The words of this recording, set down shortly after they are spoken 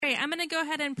I'm going to go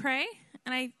ahead and pray,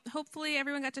 and hopefully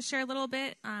everyone got to share a little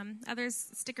bit. Others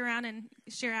stick around and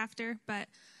share after, but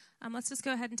let's just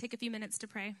go ahead and take a few minutes to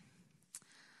pray.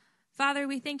 Father,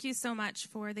 we thank you so much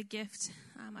for the gift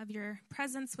of your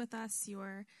presence with us,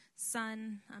 your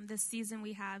Son. This season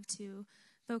we have to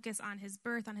focus on his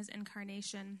birth, on his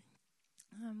incarnation.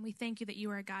 We thank you that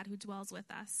you are a God who dwells with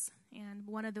us, and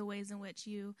one of the ways in which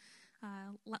you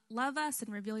love us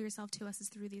and reveal yourself to us is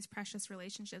through these precious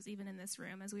relationships, even in this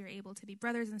room, as we are able to be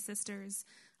brothers and sisters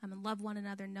and love one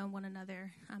another, know one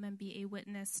another, and be a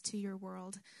witness to your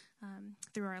world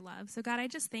through our love. So God, I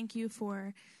just thank you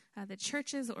for the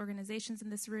churches, the organizations in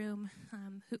this room,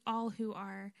 who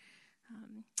are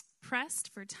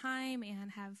pressed for time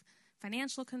and have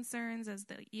financial concerns as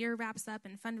the year wraps up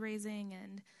and fundraising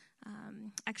and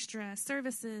extra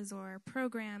services or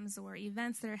programs or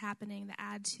events that are happening that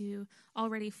add to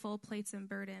already full plates and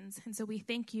burdens. And so we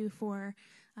thank you for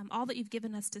all that you've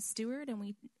given us to steward, and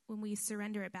when we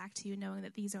surrender it back to you, knowing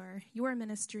that these are your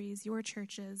ministries, your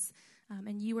churches,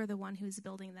 and you are the one who's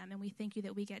building them. And we thank you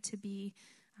that we get to be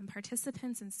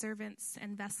participants and servants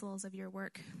and vessels of your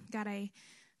work. God, I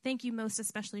thank you most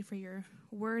especially for your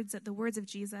words, the words of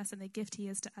Jesus and the gift he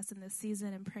is to us in this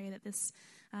season, and pray that this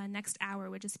next hour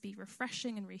would just be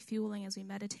refreshing and refueling as we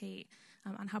meditate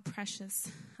on how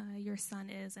precious your Son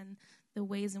is and the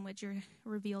ways in which you're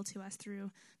revealed to us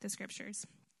through the scriptures.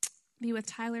 Be with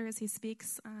Tyler as he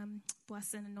speaks.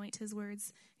 Bless and anoint his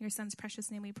words. In your Son's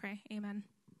precious name we pray. Amen.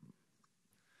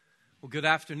 Well, good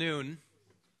afternoon.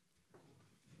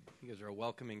 You guys are a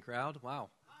welcoming crowd. Wow.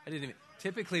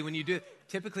 Typically when you do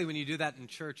that in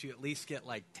church, you at least get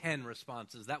like 10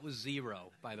 responses. That was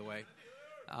 0, by the way.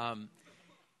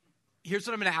 Here's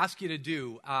what I'm going to ask you to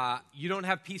do. You don't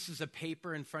have pieces of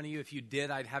paper in front of you. If you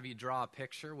did, I'd have you draw a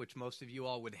picture, which most of you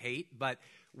all would hate. But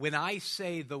when I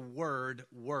say the word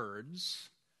words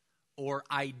or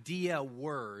idea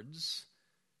words,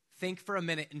 think for a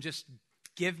minute and just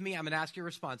give me, I'm going to ask you a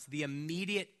response, the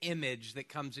immediate image that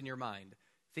comes in your mind.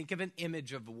 Think of an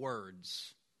image of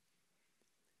words.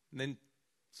 And then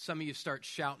some of you start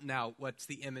shouting out, what's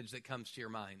the image that comes to your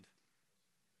mind?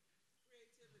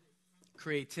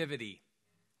 Creativity.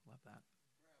 Love that.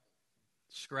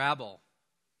 Scrabble.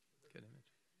 Good image.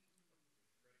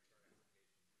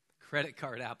 Credit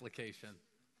card application.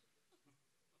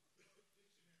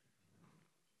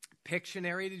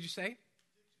 Pictionary, did you say?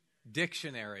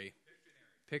 Dictionary.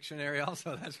 Pictionary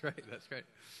also, that's great, that's great.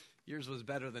 Yours was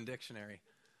better than dictionary.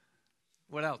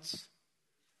 What else?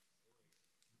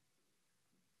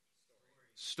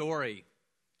 Story.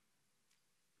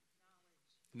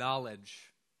 Knowledge.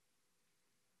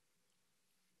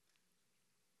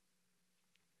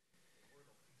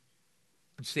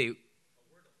 Let's see.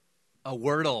 A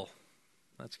wordle.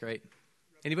 That's great.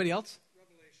 Anybody else?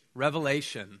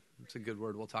 Revelation. That's a good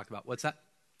word we'll talk about. What's that?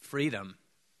 Freedom.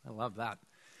 I love that.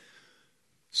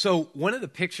 So one of the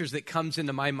pictures that comes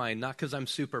into my mind, not because I'm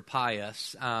super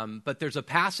pious, but there's a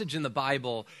passage in the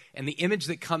Bible, and the image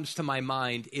that comes to my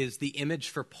mind is the image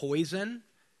for poison,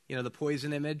 the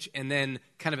poison image, and then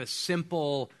kind of a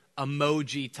simple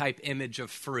emoji type image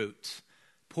of fruit,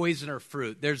 poison or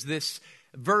fruit. There's this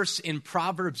verse in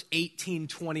Proverbs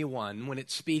 18:21 when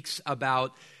it speaks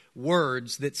about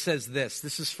words that says this.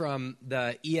 This is from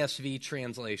the ESV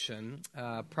translation.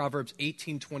 Proverbs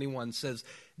 18:21 says,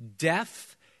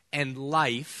 "Death and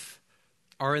life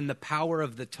are in the power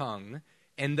of the tongue,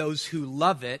 and those who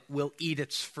love it will eat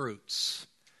its fruits."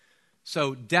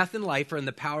 So death and life are in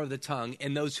the power of the tongue,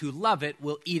 and those who love it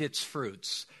will eat its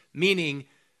fruits. Meaning,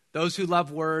 those who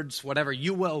love words, whatever,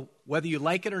 you will, whether you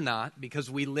like it or not, because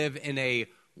we live in a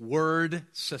word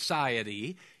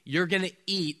society, you're going to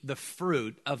eat the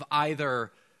fruit of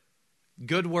either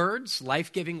good words,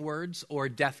 life-giving words, or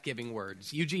death-giving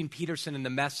words. Eugene Peterson in The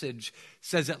Message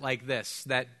says it like this,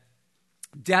 that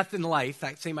death and life,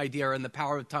 that same idea, are in the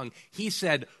power of the tongue. He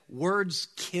said, words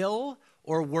kill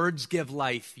or words give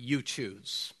life, you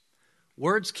choose.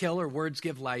 Words kill or words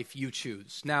give life, you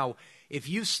choose. Now, if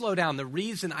you slow down, the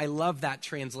reason I love that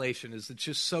translation is it's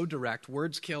just so direct.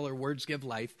 Words kill or words give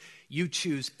life, you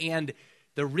choose. And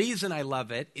the reason I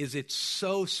love it is it's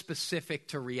so specific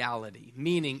to reality.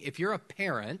 Meaning, if you're a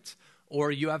parent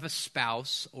or you have a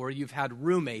spouse or you've had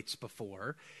roommates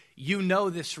before, you know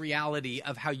this reality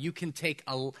of how you can take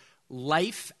a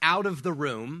life out of the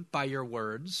room by your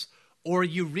words, or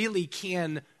you really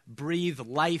can breathe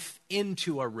life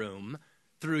into a room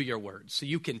through your words. So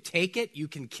you can take it, you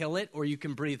can kill it, or you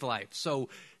can breathe life. So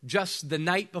just the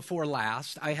night before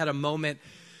last, I had a moment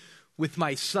with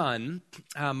my son,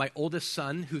 my oldest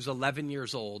son, who's 11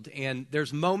 years old, and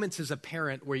there's moments as a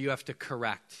parent where you have to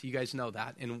correct. You guys know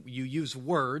that, and you use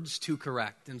words to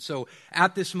correct. And so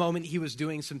at this moment, he was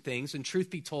doing some things, and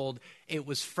truth be told, it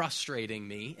was frustrating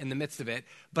me in the midst of it,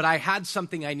 but I had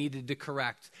something I needed to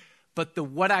correct. But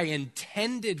what I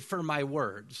intended for my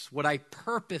words, what I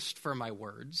purposed for my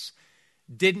words,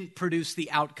 didn't produce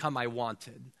the outcome I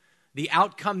wanted. The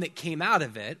outcome that came out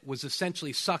of it was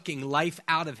essentially sucking life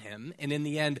out of him. And in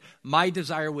the end, my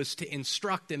desire was to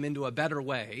instruct him into a better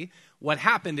way. What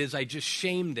happened is I just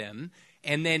shamed him.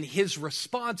 And then his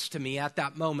response to me at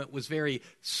that moment was very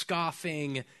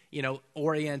scoffing,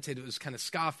 oriented. It was kind of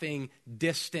scoffing,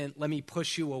 distant, let me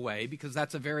push you away, because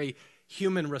that's a very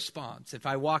human response. If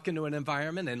I walk into an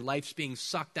environment and life's being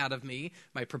sucked out of me,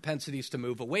 my propensity is to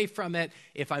move away from it.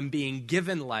 If I'm being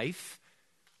given life,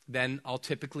 then I'll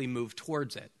typically move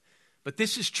towards it. But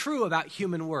this is true about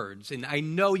human words, and I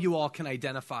know you all can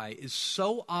identify, is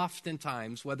so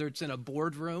oftentimes, whether it's in a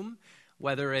boardroom,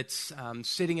 whether it's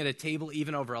sitting at a table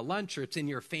even over a lunch, or it's in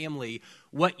your family,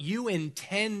 what you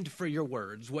intend for your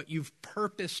words, what you've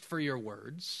purposed for your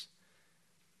words,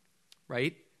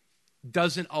 right,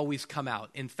 doesn't always come out.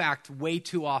 In fact, way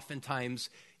too oftentimes,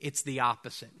 it's the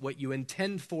opposite. What you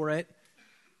intend for it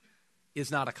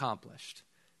is not accomplished.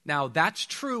 Now, that's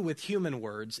true with human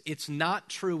words. It's not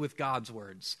true with God's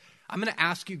words. I'm going to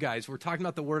ask you guys, we're talking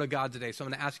about the Word of God today, so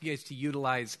I'm going to ask you guys to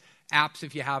utilize apps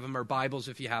if you have them or Bibles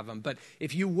if you have them. But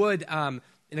if you would,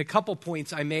 in a couple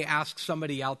points, I may ask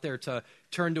somebody out there to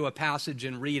turn to a passage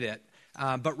and read it.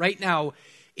 But right now,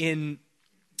 in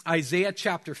Isaiah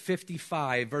chapter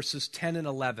 55, verses 10 and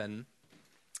 11,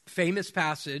 famous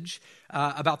passage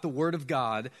about the Word of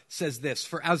God says this: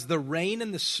 "For as the rain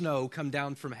and the snow come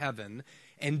down from heaven,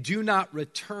 and do not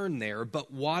return there,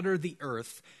 but water the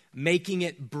earth, making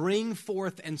it bring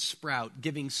forth and sprout,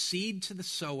 giving seed to the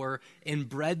sower and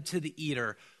bread to the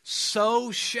eater,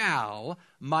 so shall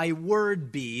my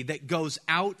word be that goes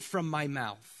out from my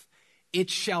mouth. It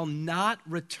shall not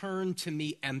return to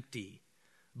me empty,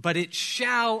 but it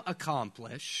shall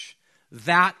accomplish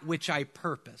that which I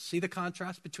purpose." See the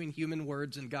contrast between human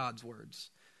words and God's words?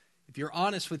 If you're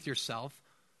honest with yourself,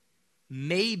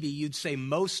 maybe you'd say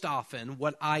most often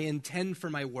what I intend for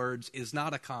my words is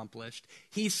not accomplished.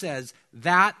 He says,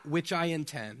 that which I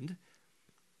intend,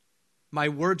 my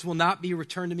words will not be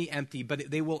returned to me empty,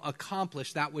 but they will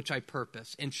accomplish that which I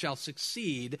purpose and shall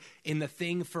succeed in the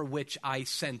thing for which I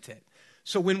sent it.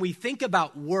 So when we think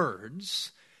about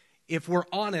words, if we're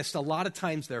honest, a lot of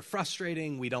times they're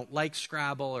frustrating. We don't like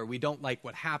Scrabble, or we don't like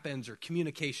what happens, or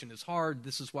communication is hard.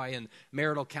 This is why in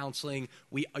marital counseling,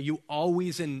 you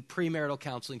always in premarital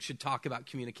counseling should talk about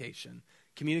communication.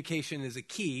 Communication is a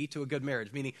key to a good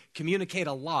marriage, meaning communicate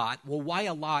a lot. Well, why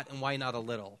a lot and why not a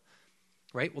little?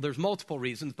 Right? Well, there's multiple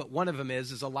reasons, but one of them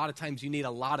is a lot of times you need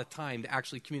a lot of time to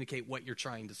actually communicate what you're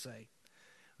trying to say.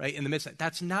 Right? In the midst of that.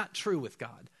 That's not true with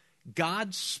God.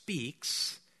 God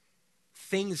speaks.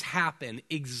 Things happen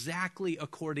exactly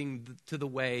according to the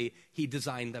way he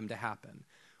designed them to happen.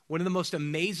 One of the most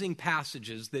amazing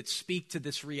passages that speak to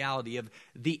this reality of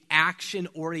the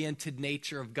action-oriented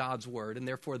nature of God's word, and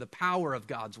therefore the power of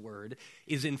God's word,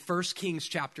 is in 1 Kings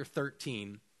chapter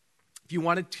 13. If you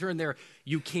want to turn there,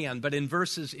 you can. But in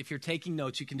verses, if you're taking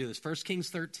notes, you can do this. 1 Kings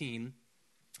 13,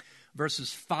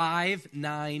 verses 5,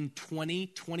 9, 20,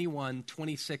 21,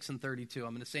 26, and 32.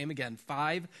 I'm going to say them again.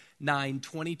 5, 9,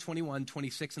 20, 21,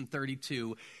 26, and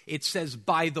 32. It says,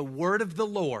 by the word of the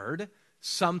Lord,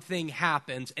 something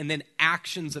happens, and then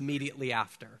actions immediately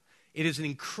after. It is an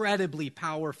incredibly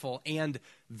powerful and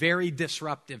very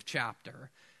disruptive chapter.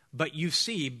 But you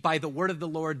see, by the word of the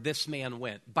Lord, this man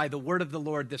went. By the word of the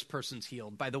Lord, this person's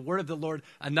healed. By the word of the Lord,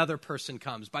 another person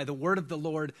comes. By the word of the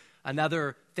Lord,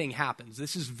 another thing happens.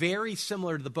 This is very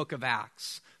similar to the book of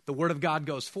Acts. The word of God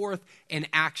goes forth and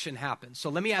action happens. So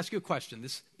let me ask you a question,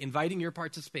 this inviting your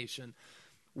participation.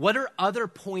 What are other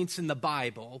points in the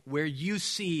Bible where you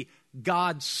see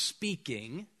God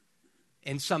speaking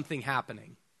and something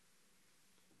happening?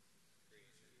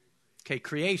 Okay,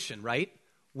 creation, right?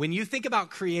 When you think about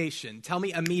creation, tell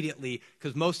me immediately,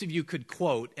 because most of you could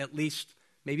quote, at least,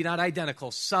 maybe not identical,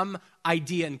 some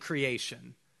idea in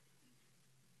creation.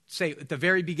 Say, at the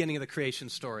very beginning of the creation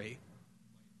story,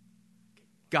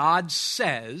 God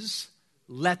says,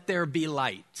 let there be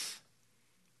light.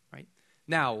 Right?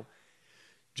 Now,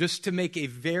 just to make a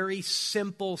very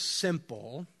simple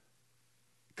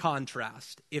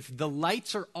contrast, if the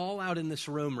lights are all out in this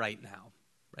room right now,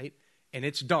 right? And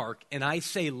it's dark, and I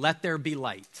say, let there be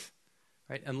light,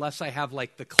 right? Unless I have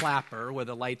like the clapper where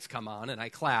the lights come on and I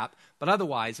clap. But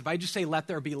otherwise, if I just say, let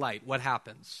there be light, what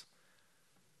happens?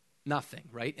 Nothing,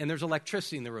 right? And there's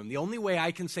electricity in the room. The only way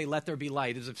I can say let there be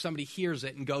light is if somebody hears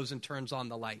it and goes and turns on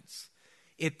the lights.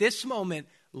 At this moment,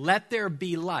 let there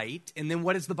be light, and then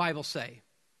what does the Bible say?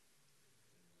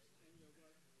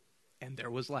 And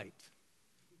there was light.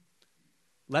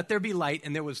 Let there be light,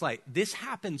 and there was light. This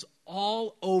happens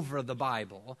all over the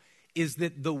Bible, is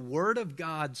that the Word of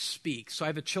God speaks. So I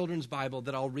have a children's Bible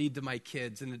that I'll read to my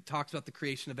kids, and it talks about the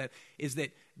creation of it, is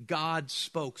that God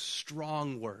spoke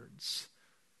strong words,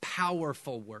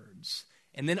 powerful words.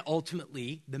 And then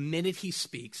ultimately, the minute he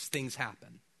speaks, things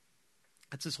happen.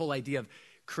 That's this whole idea of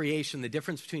creation. The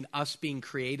difference between us being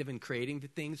creative and creating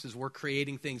things is we're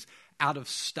creating things out of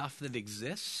stuff that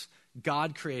exists.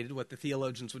 God created what the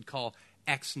theologians would call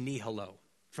ex nihilo,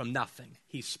 from nothing.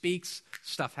 He speaks,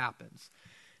 stuff happens.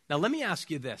 Now, let me ask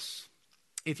you this.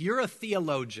 If you're a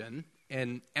theologian,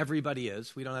 and everybody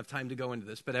is, we don't have time to go into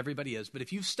this, but everybody is, but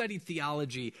if you've studied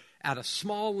theology at a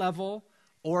small level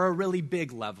or a really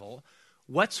big level,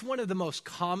 what's one of the most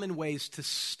common ways to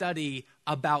study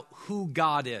about who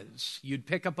God is? You'd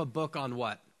pick up a book on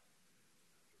what?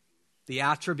 The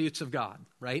attributes of God,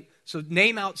 right? So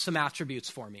name out some attributes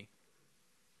for me.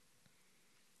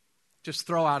 Just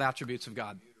throw out attributes of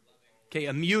God. Okay,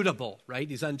 immutable, right?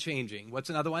 He's unchanging.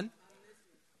 What's another one?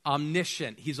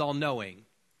 Omniscient. He's all-knowing.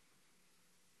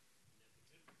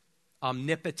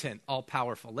 Omnipotent,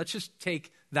 all-powerful. Let's just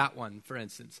take that one, for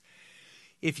instance.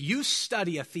 If you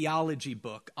study a theology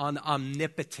book on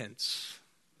omnipotence,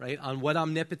 right, on what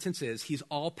omnipotence is, he's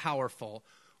all-powerful,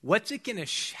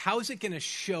 how is it going to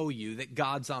show you that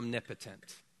God's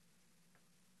omnipotent?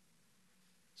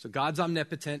 So God's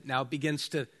omnipotent, now begins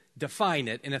to define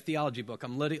it in a theology book.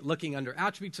 I'm looking under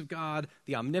attributes of God,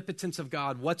 the omnipotence of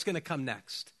God. What's going to come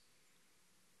next?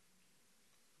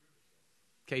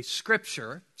 Okay,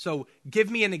 Scripture. So give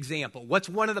me an example. What's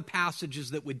one of the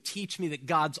passages that would teach me that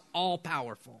God's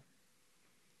all-powerful?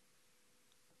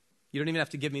 You don't even have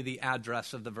to give me the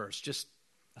address of the verse. Just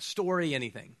a story,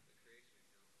 anything.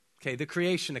 Okay, the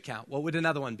creation account. What would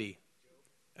another one be?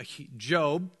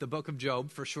 Job, the book of Job,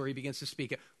 for sure he begins to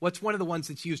speak it. What's one of the ones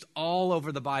that's used all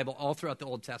over the Bible, all throughout the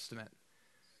Old Testament?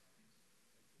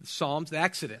 The Psalms, the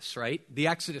Exodus, right? The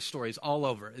Exodus stories all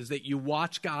over, is that you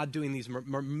watch God doing these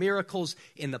miracles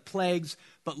in the plagues,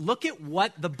 but look at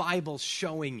what the Bible's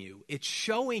showing you. It's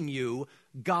showing you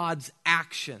God's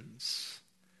actions.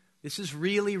 This is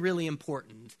really, really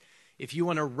important if you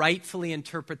want to rightfully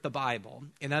interpret the Bible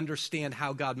and understand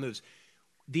how God moves.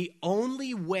 The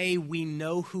only way we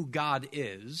know who God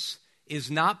is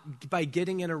not by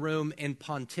getting in a room and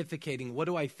pontificating, what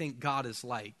do I think God is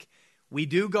like? We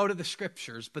do go to the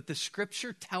Scriptures, but the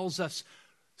Scripture tells us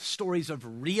stories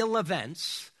of real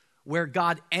events where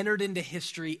God entered into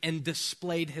history and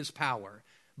displayed his power.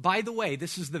 By the way,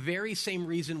 this is the very same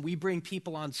reason we bring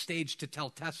people on stage to tell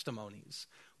testimonies.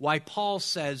 Why Paul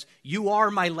says, you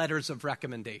are my letters of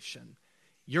recommendation.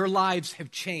 Your lives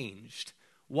have changed.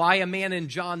 Why a man in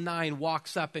John 9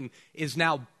 walks up and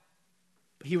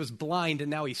he was blind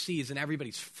and now he sees and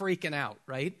everybody's freaking out,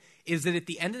 right? Is that at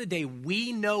the end of the day,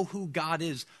 we know who God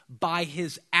is by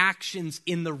his actions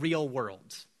in the real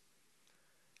world.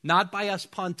 Not by us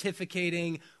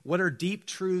pontificating what are deep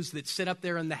truths that sit up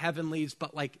there in the heavenlies,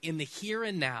 but like in the here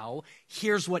and now,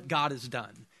 here's what God has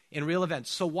done in real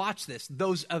events. So watch this.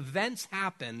 Those events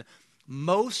happen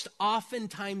most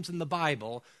oftentimes in the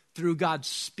Bible through God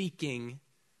speaking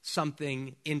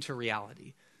something into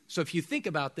reality. So if you think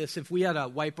about this, if we had a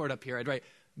whiteboard up here, I'd write,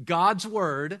 God's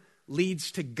word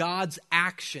leads to God's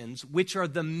actions, which are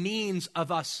the means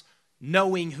of us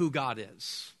knowing who God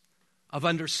is, of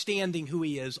understanding who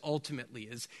he is ultimately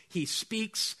is. He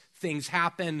speaks, things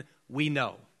happen, we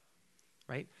know,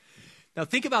 right? Now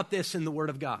think about this in the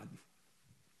Word of God.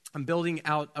 I'm building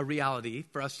out a reality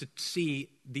for us to see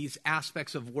these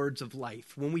aspects of words of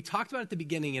life. When we talked about at the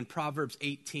beginning in Proverbs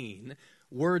 18,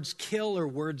 words kill or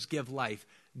words give life.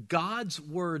 God's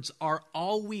words are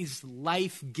always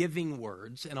life-giving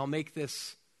words, and I'll make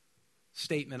this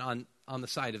statement on the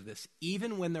side of this,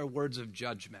 even when they're words of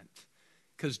judgment,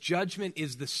 because judgment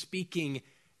is the speaking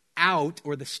out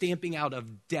or the stamping out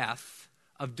of death,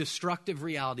 of destructive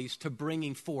realities to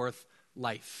bringing forth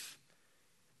life.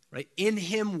 Right? In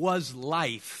him was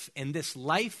life, and this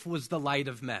life was the light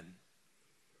of men.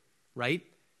 Right?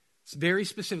 It's very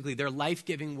specifically, they're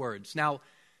life-giving words. Now,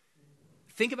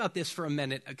 think about this for a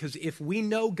minute, because if we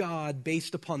know God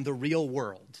based upon the real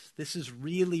world, this is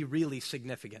really, really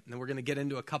significant. And then we're going to get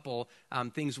into a couple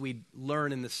things we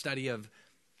learn in the study of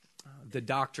the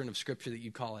doctrine of Scripture that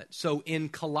you call it. So in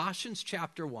Colossians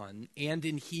chapter 1 and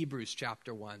in Hebrews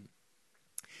chapter 1,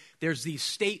 there's these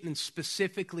statements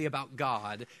specifically about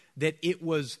God that it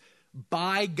was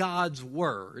by God's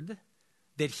word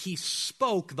that he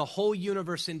spoke the whole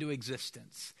universe into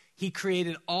existence. He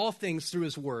created all things through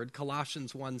his word,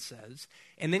 Colossians 1 says.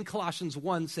 And then Colossians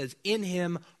 1 says, in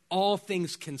him all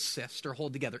things consist or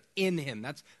hold together. In him.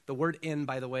 That's the word in,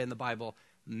 by the way, in the Bible.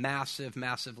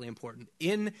 Massively important.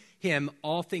 In him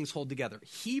all things hold together.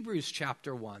 Hebrews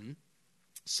chapter 1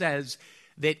 says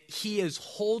that he is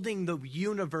holding the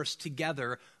universe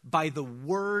together by the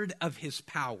word of his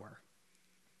power.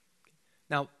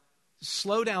 Now,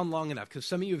 slow down long enough, because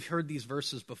some of you have heard these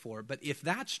verses before, but if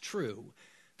that's true,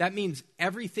 that means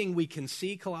everything we can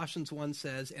see, Colossians 1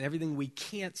 says, and everything we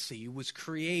can't see was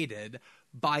created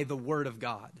by the word of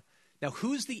God. Now,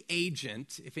 who's the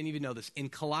agent, if any of you know this, in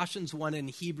Colossians 1 and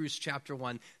Hebrews chapter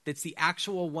 1, that's the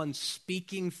actual one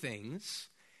speaking things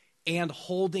and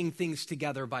holding things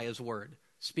together by his word?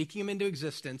 Speaking them into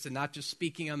existence, and not just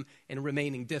speaking them and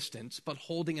remaining distant, but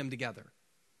holding them together.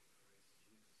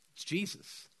 It's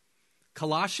Jesus.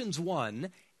 Colossians 1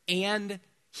 and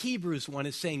Hebrews 1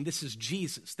 is saying this is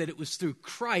Jesus, that it was through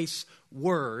Christ's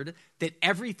word that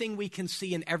everything we can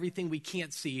see and everything we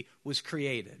can't see was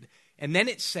created. And then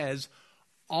it says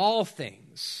all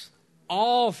things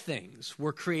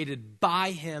were created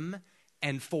by him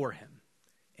and for him.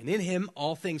 And in him,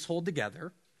 all things hold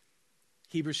together.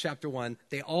 Hebrews chapter 1,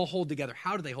 they all hold together.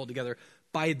 How do they hold together?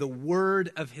 By the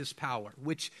word of his power,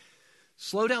 which,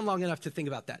 slow down long enough to think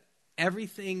about that.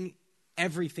 Everything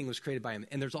was created by him.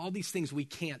 And there's all these things we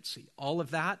can't see. All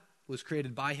of that was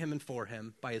created by him and for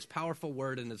him, by his powerful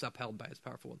word, and is upheld by his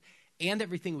powerful word. And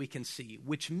everything we can see,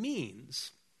 which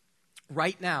means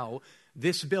right now,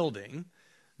 this building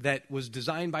that was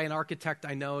designed by an architect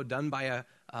I know, done by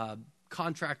a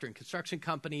contractor and construction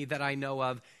company that I know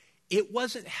of, it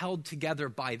wasn't held together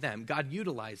by them. God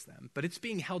utilized them, but it's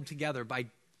being held together by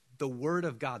the word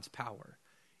of God's power.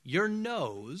 Your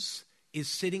nose is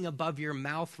sitting above your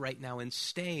mouth right now and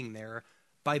staying there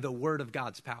by the word of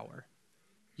God's power.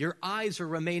 Your eyes are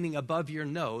remaining above your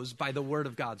nose by the word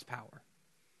of God's power.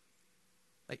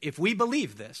 Like, if we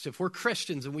believe this, if we're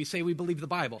Christians and we say we believe the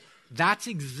Bible, that's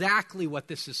exactly what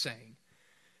this is saying.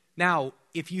 Now,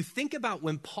 if you think about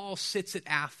when Paul sits at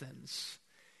Athens,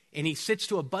 and he sits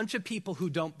to a bunch of people who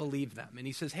don't believe them, and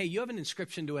he says, hey, you have an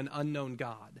inscription to an unknown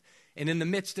God. And in the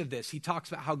midst of this, he talks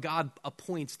about how God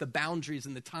appoints the boundaries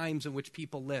and the times in which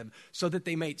people live so that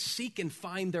they might seek and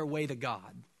find their way to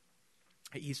God.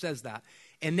 He says that.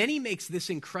 And then he makes this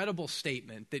incredible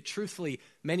statement that truthfully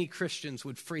many Christians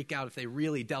would freak out if they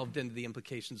really delved into the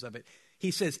implications of it.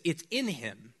 He says, it's in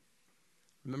him,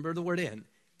 remember the word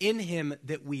in him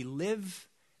that we live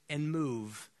and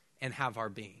move and have our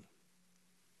being.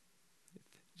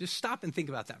 Just stop and think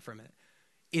about that for a minute.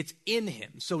 It's in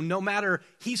him. So no matter,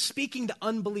 he's speaking to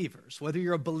unbelievers, whether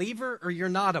you're a believer or you're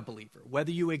not a believer, whether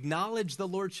you acknowledge the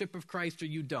lordship of Christ or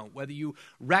you don't, whether you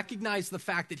recognize the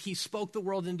fact that he spoke the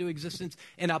world into existence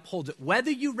and upholds it,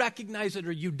 whether you recognize it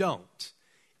or you don't,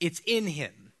 it's in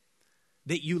him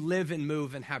that you live and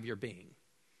move and have your being.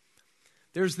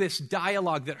 There's this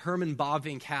dialogue that Herman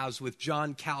Bavinck has with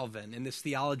John Calvin in this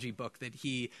theology book that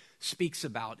he speaks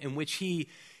about, in which he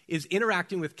is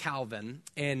interacting with Calvin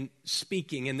and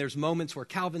speaking, and there's moments where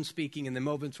Calvin's speaking and then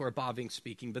moments where Bavinck's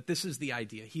speaking, but this is the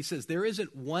idea. He says, there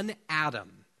isn't one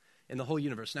atom in the whole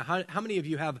universe. Now, how many of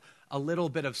you have a little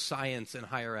bit of science in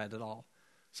higher ed at all?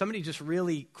 Somebody just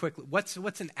really quickly, what's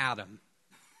an atom?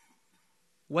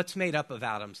 What's made up of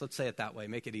atoms? Let's say it that way,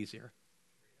 make it easier.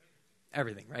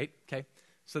 Everything, right? Okay.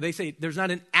 So they say there's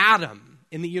not an atom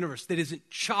in the universe that isn't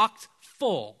chocked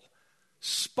full,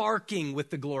 sparking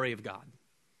with the glory of God.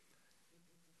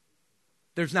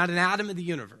 There's not an atom in the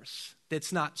universe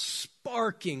that's not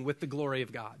sparking with the glory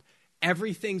of God.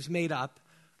 Everything's made up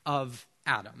of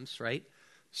atoms, right?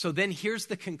 So then here's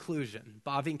the conclusion.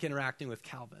 Bavinck interacting with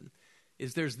Calvin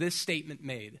is there's this statement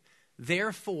made.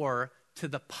 Therefore, to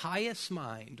the pious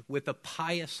mind with a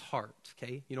pious heart,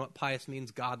 okay? You know what pious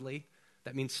means? Godly.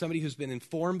 That means somebody who's been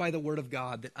informed by the word of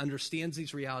God, that understands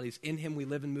these realities. In him we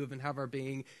live and move and have our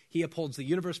being. He upholds the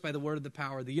universe by the word of the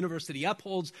power. The universe that he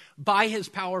upholds by his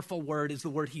powerful word is the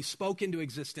word he spoke into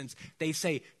existence. They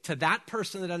say to that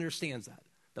person that understands that,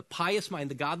 the pious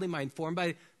mind, the godly mind formed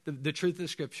by the truth of the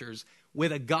scriptures,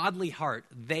 with a godly heart,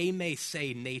 they may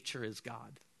say nature is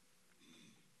God.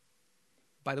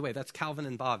 By the way, that's Calvin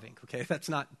and Bavinck, okay? That's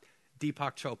not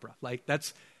Deepak Chopra. Like,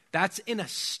 that's an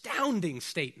astounding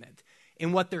statement.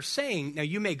 And what they're saying, now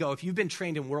you may go, if you've been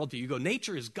trained in worldview, you go,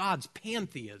 nature is God's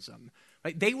pantheism.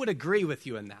 Right? They would agree with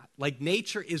you in that. Like,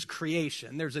 nature is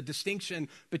creation. There's a distinction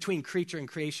between creature and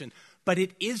creation. But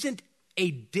it isn't a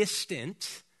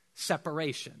distant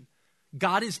separation.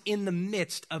 God is in the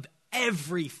midst of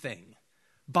everything.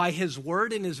 by his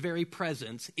word and his very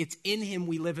presence. It's in him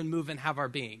we live and move and have our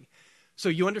being. So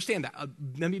you understand that.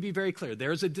 Let me be very clear.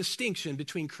 There's a distinction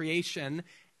between creation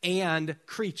and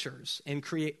creatures, and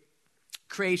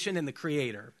creation and the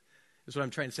creator is what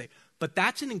I'm trying to say. But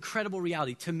that's an incredible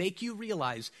reality to make you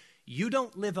realize you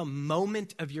don't live a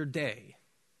moment of your day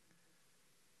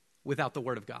without the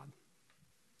word of God.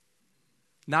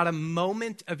 Not a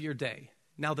moment of your day.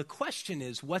 Now the question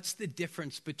is, what's the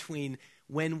difference between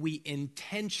when we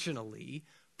intentionally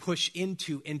push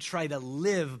into and try to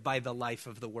live by the life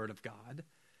of the word of God,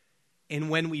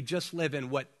 and when we just live in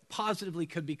what positively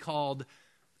could be called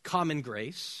common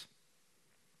grace,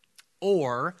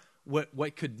 or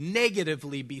what could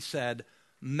negatively be said,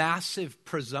 massive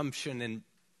presumption and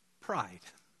pride,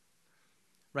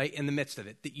 right, in the midst of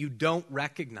it, that you don't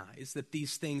recognize that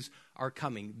these things are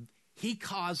coming. He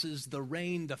causes the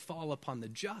rain to fall upon the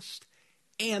just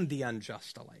and the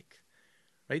unjust alike,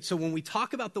 right? So when we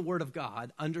talk about the word of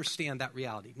God, understand that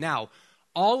reality. Now,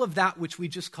 all of that which we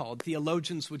just called,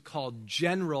 theologians would call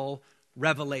general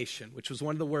revelation, which was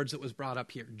one of the words that was brought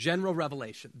up here. General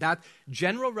revelation. That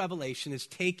general revelation is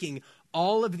taking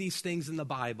all of these things in the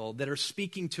Bible that are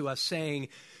speaking to us, saying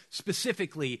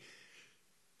specifically,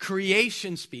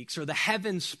 creation speaks, or the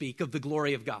heavens speak of the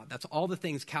glory of God. That's all the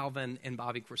things Calvin and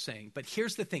Bavinck were saying. But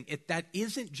here's the thing. That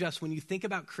isn't just, when you think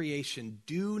about creation,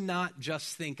 do not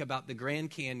just think about the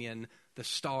Grand Canyon, the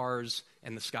stars,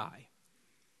 and the sky.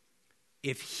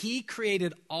 If he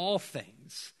created all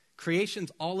things,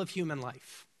 creation's all of human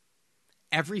life.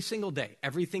 Every single day,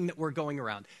 everything that we're going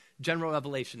around. General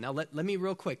revelation. Now, let me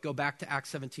real quick go back to Acts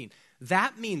 17.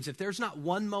 That means if there's not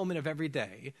one moment of every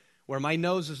day where my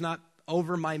nose is not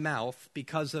over my mouth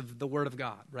because of the word of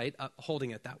God, right?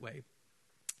 Holding it that way.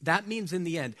 That means in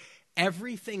the end,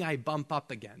 everything I bump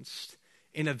up against,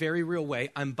 in a very real way,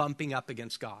 I'm bumping up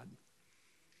against God.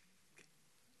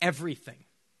 Everything.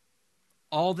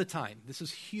 All the time. This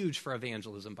is huge for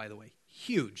evangelism, by the way.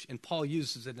 Huge. And Paul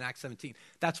uses it in Acts 17.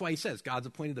 That's why he says God's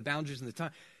appointed the boundaries and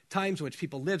the times in which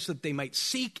people live so that they might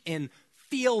seek and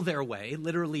feel their way,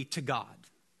 literally, to God.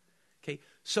 Okay?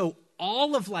 So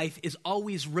all of life is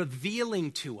always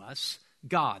revealing to us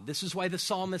God. This is why the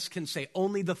psalmist can say,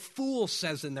 only the fool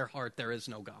says in their heart there is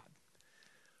no God.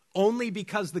 Only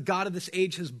because the God of this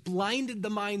age has blinded the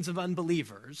minds of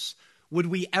unbelievers would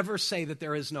we ever say that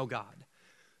there is no God.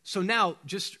 So now,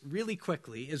 just really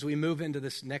quickly, as we move into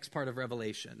this next part of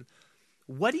Revelation,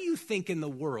 what do you think in the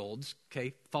world,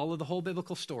 okay, follow the whole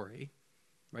biblical story,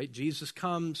 right? Jesus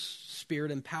comes,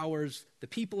 Spirit empowers the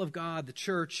people of God, the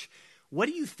church. What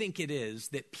do you think it is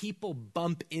that people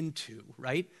bump into,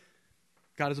 right?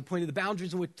 God has appointed the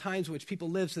boundaries and times in which people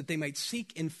live so that they might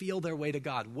seek and feel their way to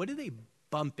God. What do they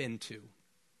bump into?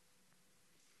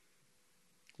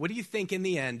 What do you think in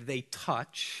the end they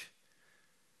touch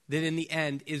that in the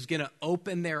end is going to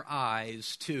open their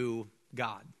eyes to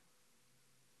God?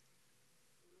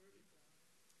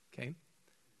 Okay.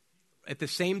 At the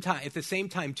same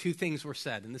time, two things were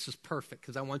said, and this is perfect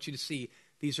because I want you to see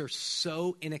these are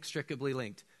so inextricably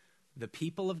linked. The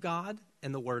people of God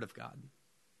and the Word of God.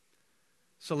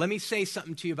 So let me say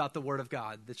something to you about the Word of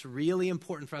God that's really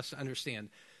important for us to understand.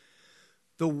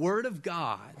 The Word of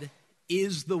God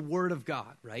is the Word of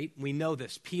God, right? We know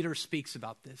this. Peter speaks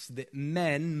about this, that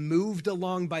men moved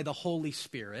along by the Holy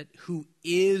Spirit, who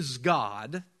is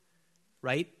God,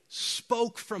 right,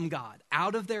 spoke from God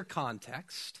out of their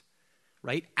context,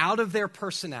 right, out of their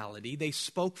personality. They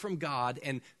spoke from God,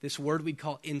 and this word we'd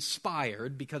call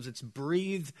inspired because it's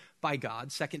breathed by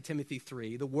God, 2 Timothy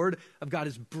 3. The Word of God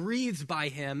is breathed by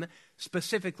him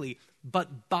specifically,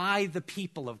 but by the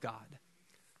people of God.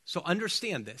 So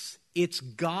understand this. It's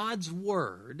God's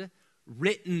word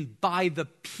written by the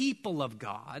people of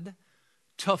God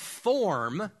to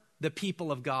form the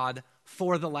people of God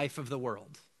for the life of the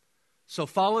world. So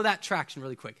follow that traction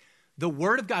really quick. The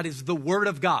Word of God is the Word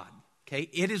of God. Okay?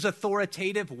 It is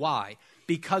authoritative. Why?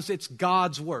 Because it's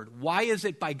God's word. Why is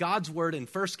it by God's word in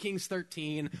 1 Kings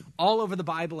 13, all over the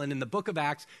Bible and in the book of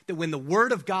Acts, that when the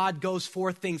word of God goes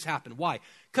forth, things happen? Why?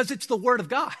 Because it's the word of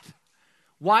God.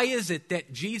 Why is it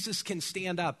that Jesus can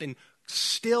stand up and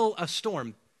still a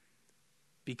storm?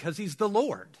 Because he's the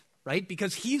Lord, right?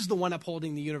 Because he's the one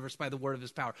upholding the universe by the word of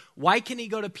his power. Why can he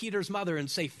go to Peter's mother and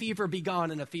say, fever be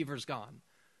gone, and a fever's gone?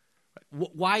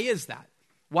 Why is that?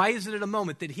 Why is it at a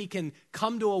moment that he can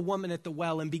come to a woman at the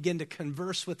well and begin to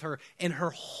converse with her and her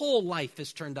whole life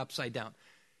is turned upside down?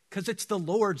 Because it's the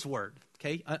Lord's word,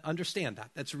 okay? Understand that.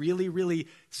 That's really, really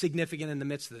significant in the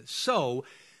midst of this. So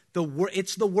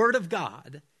it's the word of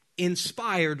God,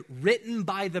 inspired, written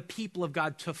by the people of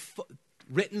God,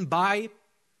 written by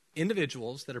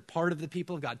individuals that are part of the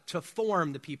people of God to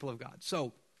form the people of God.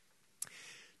 So,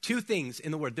 two things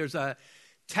in the Word. There's a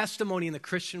testimony in the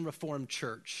Christian Reformed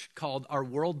Church called Our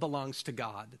World Belongs to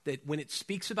God, that when it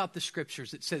speaks about the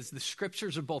Scriptures, it says the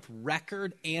Scriptures are both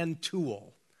record and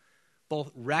tool.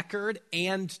 Both record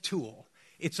and tool.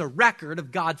 It's a record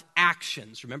of God's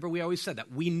actions. Remember, we always said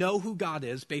that. We know who God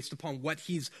is based upon what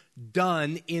he's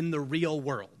done in the real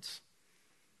world.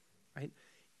 Right?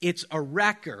 It's a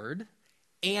record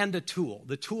and a tool.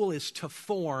 The tool is to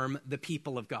form the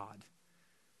people of God.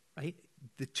 Right?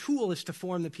 The tool is to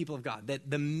form the people of God. That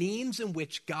the means in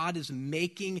which God is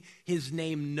making his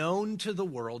name known to the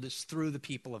world is through the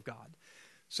people of God.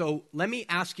 So let me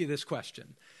ask you this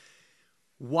question.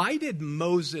 Why did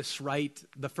Moses write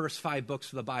the first 5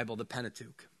 books of the Bible, the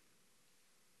Pentateuch?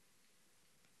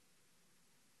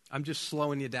 I'm just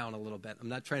slowing you down a little bit. I'm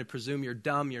not trying to presume you're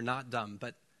dumb, you're not dumb.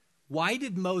 But why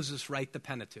did Moses write the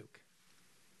Pentateuch?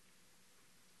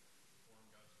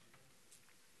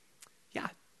 Yeah,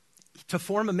 to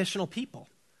form a missional people.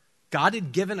 God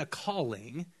had given a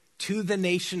calling to the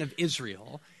nation of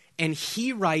Israel, and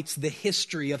he writes the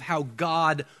history of how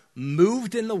God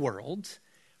moved in the world,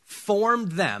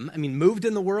 formed them. Moved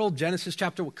in the world, Genesis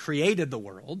chapter created the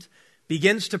world,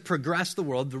 begins to progress the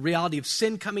world, the reality of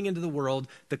sin coming into the world,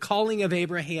 the calling of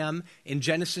Abraham in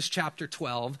Genesis chapter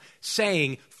 12,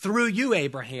 saying, through you,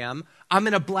 Abraham, I'm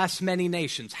going to bless many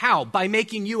nations. How? By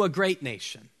making you a great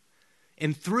nation.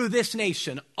 And through this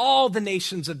nation, all the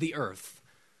nations of the earth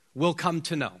will come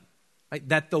to know. Right?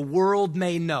 That the world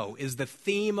may know is the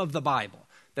theme of the Bible.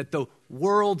 That the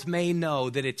world may know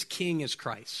that its king is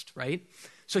Christ, right?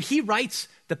 So he writes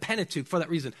the Pentateuch for that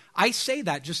reason. I say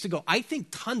that just to go, I think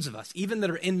tons of us, even that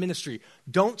are in ministry,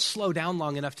 don't slow down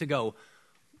long enough to go,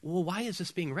 well, why is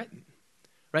this being written?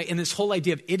 Right? And this whole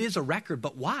idea of it is a record,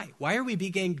 but why? Why are we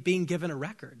being given a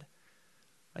record?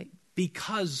 Right?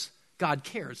 Because God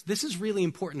cares. This is really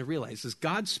important to realize. As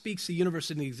God speaks the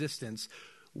universe into existence,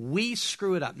 we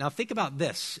screw it up. Now think about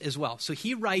this as well. So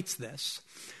he writes this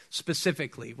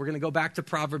specifically. We're going to go back to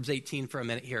Proverbs 18 for a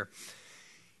minute here.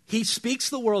 He speaks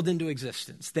the world into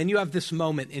existence. Then you have this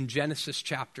moment in Genesis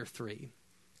chapter 3.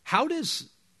 How does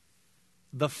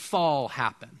the fall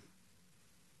happen?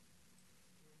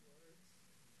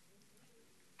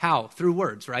 How? Through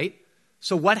words, right?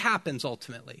 So what happens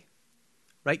ultimately?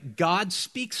 Right? God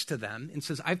speaks to them and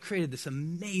says, I've created this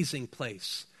amazing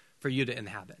place for you to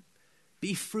inhabit.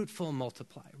 Be fruitful and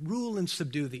multiply. Rule and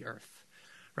subdue the earth.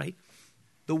 Right?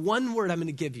 The one word I'm going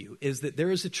to give you is that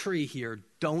there is a tree here.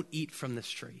 Don't eat from this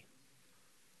tree.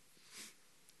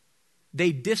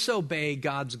 They disobey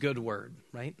God's good word,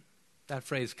 right? That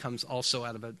phrase comes also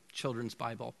out of a children's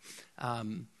Bible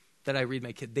that I read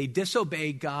my kid. They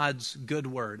disobey God's good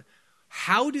word.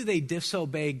 How do they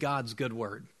disobey God's good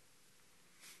word?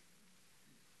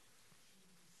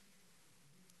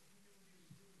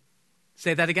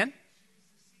 Say that again?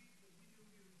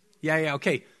 Yeah,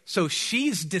 okay. So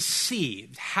she's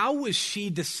deceived. How was she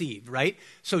deceived, right?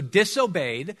 So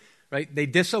disobeyed, right? They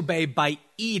disobey by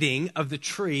eating of the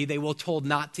tree they were told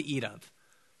not to eat of.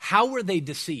 How were they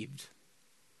deceived?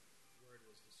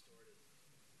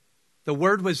 The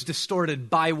word was distorted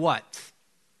by what?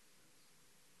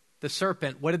 The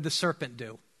serpent. What did the serpent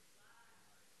do?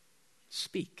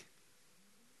 Speak.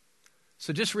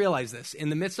 So just realize this.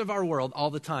 In the midst of our world all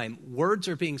the time, words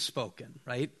are being spoken,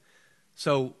 right?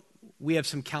 So we have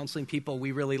some counseling people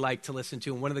we really like to listen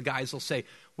to, and one of the guys will say,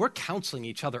 we're counseling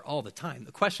each other all the time.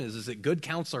 The question is it good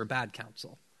counsel or bad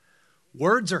counsel?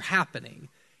 Words are happening,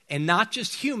 and not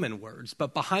just human words,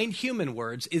 but behind human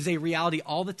words is a reality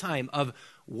all the time of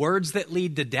words that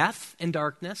lead to death and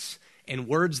darkness and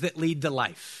words that lead to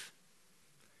life.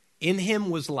 In him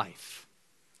was life,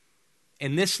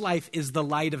 and this life is the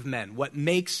light of men, what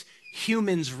makes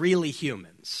humans really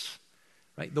humans.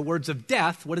 Right? The words of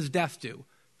death, what does death do?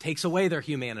 Takes away their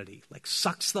humanity, like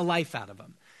sucks the life out of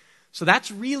them. So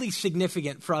that's really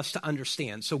significant for us to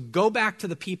understand. So go back to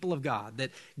the people of God,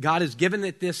 that God has given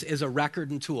that this is a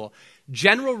record and tool.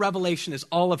 General revelation is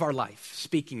all of our life,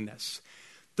 speaking this.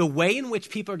 The way in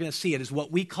which people are going to see it is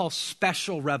what we call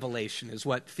special revelation, is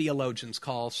what theologians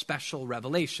call special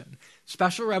revelation.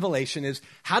 Special revelation is,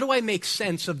 how do I make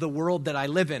sense of the world that I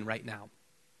live in right now?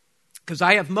 Because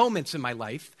I have moments in my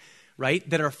life, right,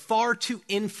 that are far too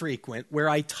infrequent where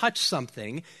I touch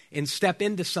something and step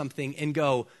into something and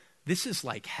go, this is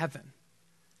like heaven.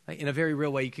 Right? In a very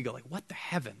real way, you could go like, what the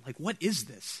heaven? Like, what is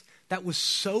this? That was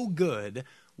so good.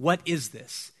 What is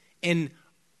this? And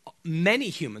many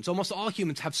humans, almost all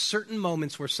humans, have certain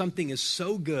moments where something is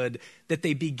so good that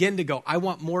they begin to go, I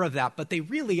want more of that. But they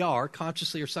really are,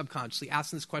 consciously or subconsciously,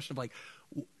 asking this question of like,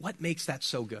 what makes that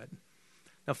so good?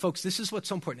 Now, folks, this is what's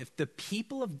so important. If the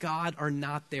people of God are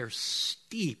not there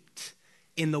steeped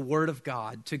in the Word of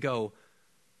God to go,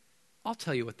 I'll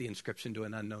tell you what the inscription to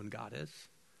an unknown God is.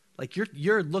 Like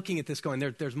you're looking at this going,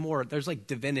 there's more, there's like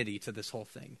divinity to this whole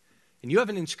thing. And you have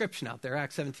an inscription out there,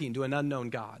 Acts 17, to an unknown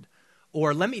God.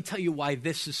 Or let me tell you why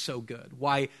this is so good,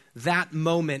 why that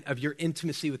moment of your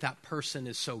intimacy with that person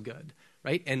is so good,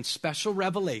 right? And special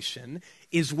revelation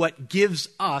is what gives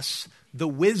us the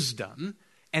wisdom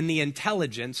and the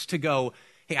intelligence to go,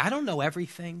 hey, I don't know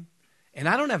everything, and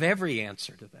I don't have every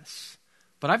answer to this,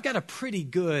 but I've got a pretty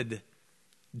good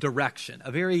direction,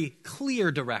 a very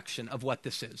clear direction of what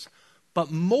this is.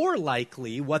 But more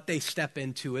likely, what they step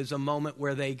into is a moment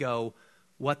where they go,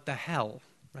 what the hell,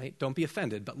 right? Don't be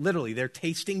offended, but literally they're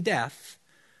tasting death.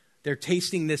 They're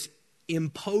tasting this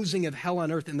imposing of hell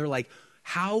on earth, and they're like,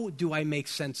 how do I make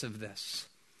sense of this?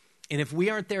 And if we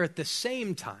aren't there at the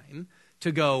same time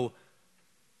to go,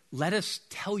 let us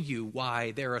tell you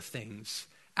why there are things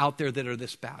out there that are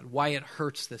this bad, why it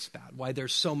hurts this bad, why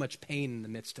there's so much pain in the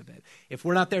midst of it. If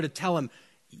we're not there to tell them,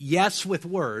 yes, with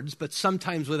words, but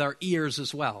sometimes with our ears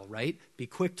as well, right? Be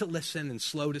quick to listen and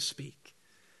slow to speak,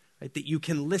 right? That you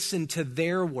can listen to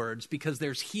their words because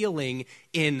there's healing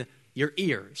in your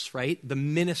ears, right? The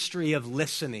ministry of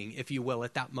listening, if you will,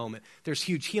 at that moment. There's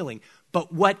huge healing.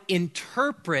 But what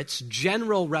interprets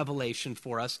general revelation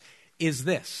for us is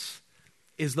this,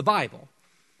 is the Bible.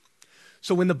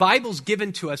 So when the Bible's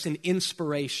given to us in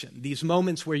inspiration, these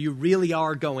moments where you really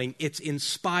are going, it's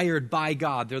inspired by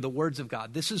God. They're the words of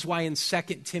God. This is why in 2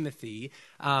 Timothy,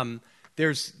 2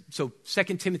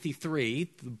 Timothy 3,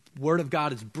 the Word of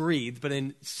God is breathed, but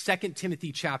in 2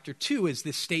 Timothy chapter 2 is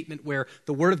this statement where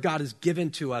the Word of God is given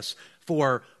to us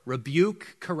for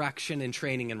rebuke, correction, and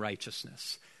training in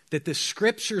righteousness. That the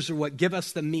Scriptures are what give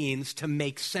us the means to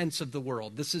make sense of the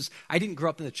world. I didn't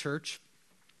grow up in the church.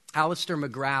 Alistair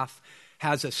McGrath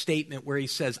has a statement where he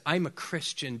says, I'm a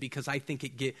Christian because I think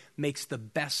it makes the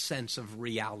best sense of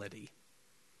reality.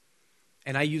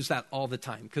 And I use that all the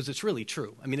time because it's really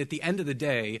true. I mean, at the end of the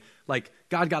day, like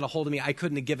God got a hold of me. I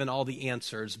couldn't have given all the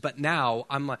answers, but now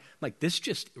I'm like this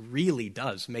just really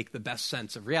does make the best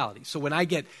sense of reality. So when I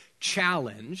get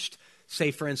challenged, say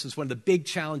for instance, one of the big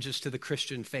challenges to the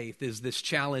Christian faith is this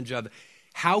challenge of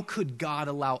how could God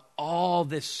allow all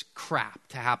this crap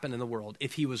to happen in the world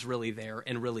if he was really there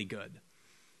and really good?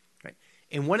 Right?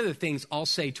 And one of the things I'll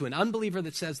say to an unbeliever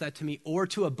that says that to me or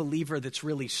to a believer that's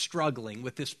really struggling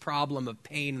with this problem of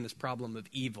pain and this problem of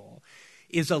evil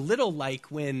is a little like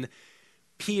when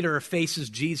Peter faces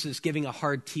Jesus giving a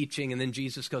hard teaching and then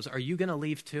Jesus goes, are you going to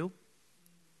leave too?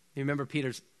 You remember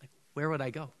Peter's like, where would I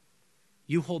go?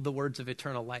 You hold the words of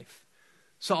eternal life.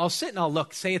 So I'll sit and I'll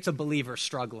look, say it's a believer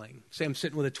struggling. Say I'm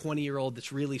sitting with a 20-year-old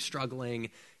that's really struggling,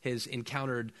 has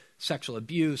encountered sexual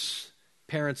abuse,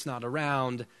 parents not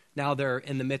around, now they're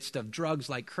in the midst of drugs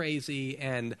like crazy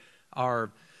and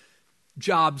our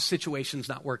job situation's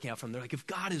not working out for them. They're like, if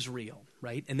God is real,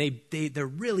 right? And they're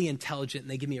really intelligent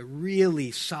and they give me a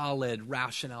really solid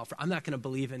rationale for, I'm not going to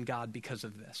believe in God because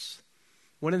of this.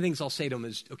 One of the things I'll say to them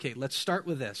is, okay, let's start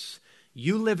with this.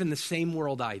 You live in the same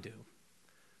world I do.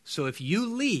 So if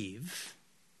you leave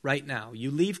right now,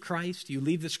 you leave Christ, you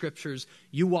leave the Scriptures,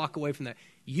 you walk away from that,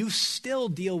 you still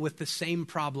deal with the same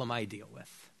problem I deal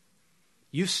with.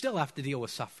 You still have to deal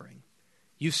with suffering.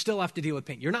 You still have to deal with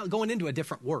pain. You're not going into a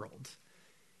different world.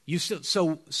 You still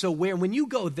so when you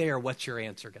go there, what's your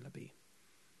answer going to be?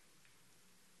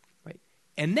 Right?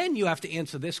 And then you have to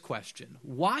answer this question.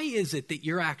 Why is it that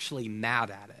you're actually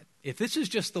mad at it? If this is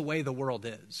just the way the world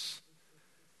is,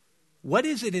 what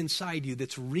is it inside you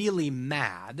that's really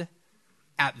mad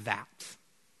at that?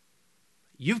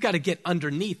 You've got to get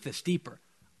underneath this deeper.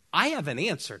 I have an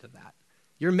answer to that.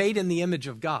 You're made in the image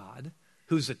of God,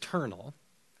 who's eternal,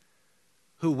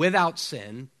 who without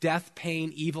sin, death,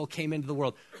 pain, evil came into the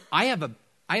world. I have a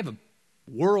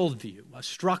worldview, a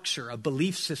structure, a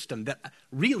belief system that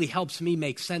really helps me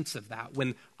make sense of that.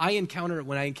 When I encounter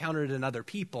it in other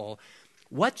people,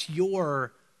 what's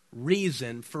your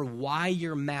reason for why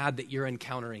you're mad that you're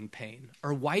encountering pain?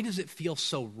 Or why does it feel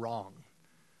so wrong?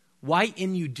 Why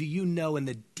in you do you know in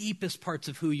the deepest parts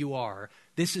of who you are,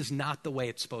 this is not the way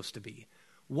it's supposed to be?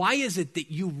 Why is it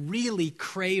that you really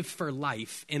crave for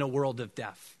life in a world of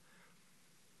death?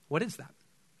 What is that?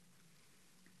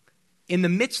 In the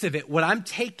midst of it, what I'm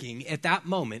taking at that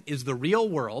moment is the real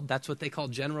world. That's what they call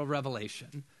general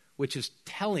revelation, which is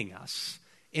telling us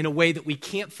in a way that we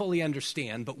can't fully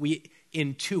understand, but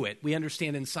intuit, we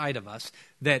understand inside of us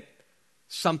that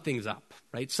something's up,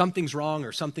 right? Something's wrong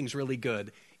or something's really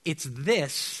good. It's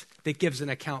this that gives an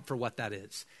account for what that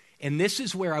is. And this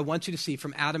is where I want you to see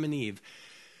from Adam and Eve,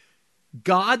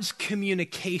 God's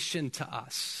communication to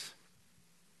us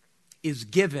is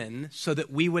given so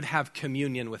that we would have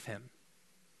communion with him.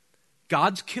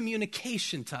 God's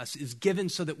communication to us is given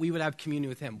so that we would have communion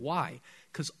with him. Why?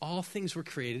 Because all things were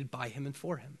created by him and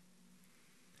for him.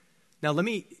 Now let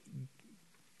me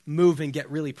move and get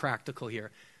really practical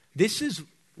here. This is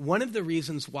one of the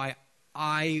reasons why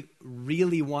I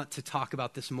really want to talk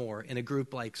about this more in a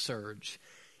group like Surge,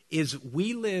 is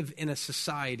we live in a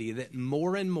society that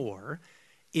more and more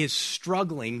is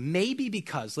struggling, maybe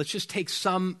because, let's just take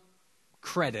some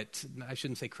credit, I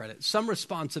shouldn't say credit, some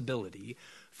responsibility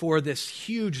for this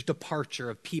huge departure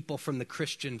of people from the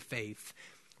Christian faith,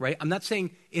 right? I'm not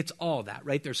saying it's all that,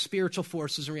 right? There's spiritual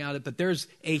forces around it, but there's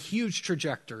a huge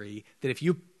trajectory that if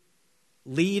you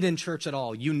lead in church at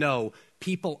all, you know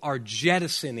people are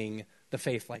jettisoning the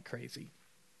faith like crazy,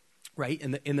 right?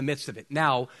 In the midst of it.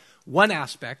 Now, one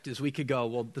aspect is we could go,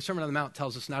 well, the Sermon on the Mount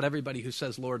tells us not everybody who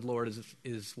says, Lord, Lord,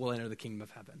 will enter the kingdom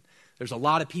of heaven. There's a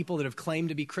lot of people that have claimed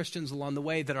to be Christians along the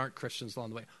way that aren't Christians along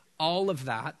the way. All of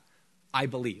that, I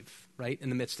believe, right, in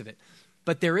the midst of it.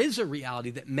 But there is a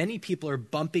reality that many people are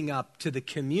bumping up to the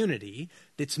community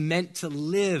that's meant to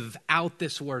live out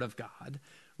this word of God,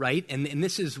 right? And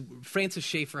this is, Francis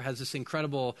Schaeffer has this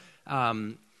incredible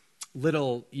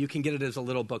you can get it as a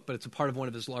little book, but it's a part of one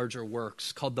of his larger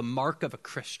works called The Mark of a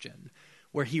Christian,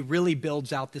 where he really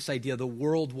builds out this idea the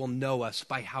world will know us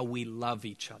by how we love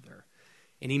each other.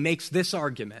 And he makes this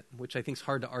argument, which I think is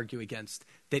hard to argue against,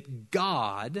 that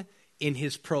God, in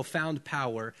his profound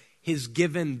power, has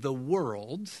given the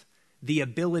world the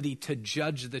ability to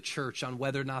judge the church on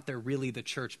whether or not they're really the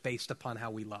church based upon how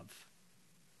we love.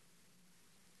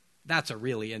 That's a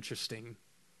really interesting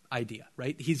idea,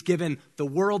 right? He's given the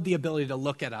world the ability to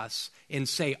look at us and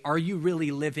say, are you really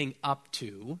living up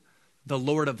to the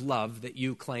Lord of love that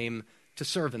you claim to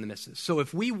serve in the midst of this? So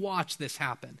if we watch this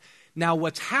happen, now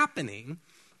what's happening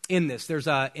in this, there's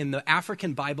in the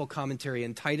African Bible commentary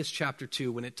in Titus chapter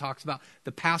 2, when it talks about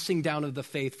the passing down of the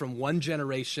faith from one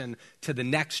generation to the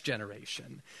next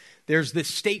generation, there's this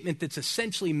statement that's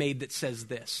essentially made that says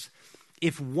this: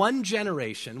 if one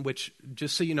generation, which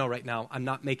just so you know right now, I'm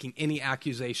not making any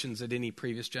accusations at any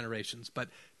previous generations, but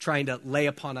trying to lay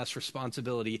upon us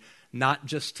responsibility, not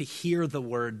just to hear the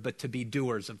word, but to be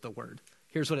doers of the word.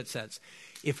 Here's what it says.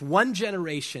 If one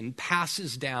generation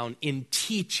passes down in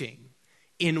teaching,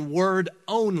 in word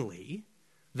only,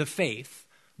 the faith,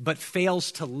 but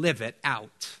fails to live it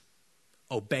out,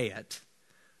 obey it,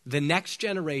 the next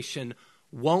generation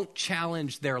won't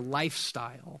challenge their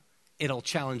lifestyle. It'll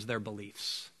challenge their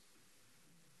beliefs.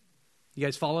 You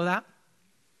guys follow that?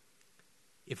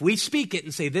 If we speak it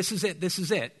and say, this is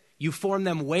it, you form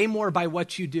them way more by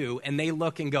what you do, and they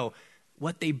look and go,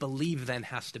 what they believe then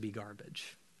has to be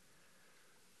garbage.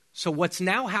 So what's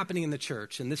now happening in the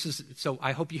church, and so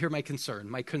I hope you hear my concern.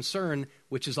 My concern,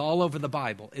 which is all over the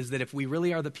Bible, is that if we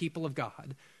really are the people of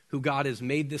God, who God has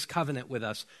made this covenant with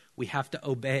us, we have to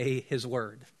obey his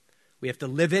word. We have to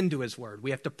live into his word.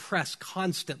 We have to press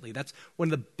constantly. That's one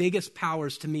of the biggest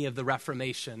powers to me of the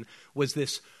Reformation, was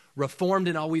this reformed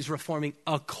and always reforming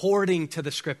according to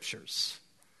the scriptures,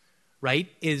 right?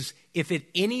 Is if at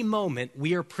any moment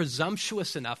we are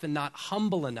presumptuous enough and not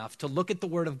humble enough to look at the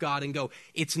word of God and go,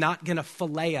 it's not going to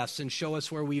fillet us and show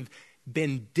us where we've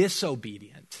been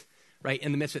disobedient, right?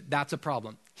 In the midst of it, that's a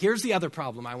problem. Here's the other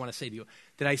problem I want to say to you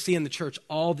that I see in the church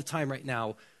all the time right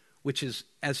now, which is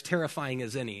as terrifying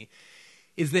as any,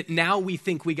 is that now we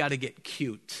think we got to get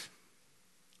cute,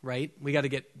 right? We got to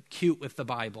get cute with the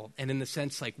Bible. And in the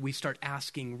sense, like, we start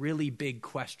asking really big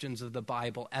questions of the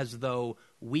Bible as though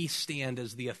we stand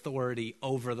as the authority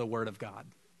over the Word of God,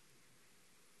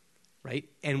 right?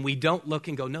 And we don't look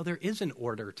and go, no, there is an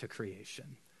order to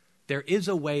creation. There is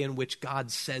a way in which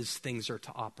God says things are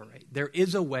to operate. There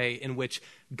is a way in which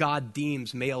God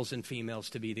deems males and females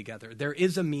to be together. There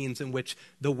is a means in which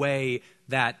the way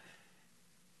that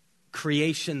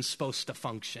creation's supposed to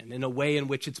function, in a way in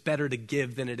which it's better to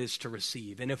give than it is to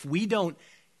receive. And if we don't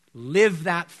live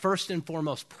that first and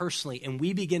foremost personally, and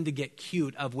we begin to get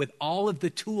cute with all of the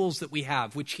tools that we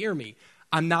have, which, hear me,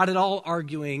 I'm not at all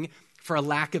arguing for a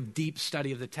lack of deep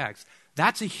study of the text.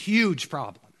 That's a huge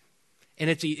problem. And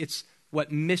it's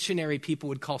what missionary people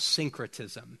would call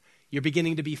syncretism. You're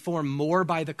beginning to be formed more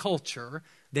by the culture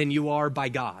than you are by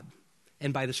God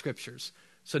and by the scriptures.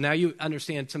 So now you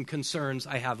understand some concerns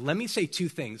I have. Let me say two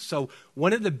things. So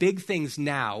one of the big things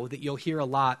now that you'll hear a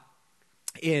lot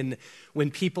in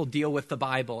when people deal with the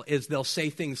Bible is they'll say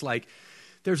things like,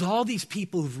 there's all these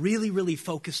people who've really, really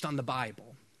focused on the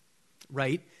Bible,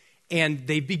 right? And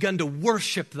they've begun to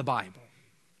worship the Bible.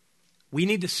 We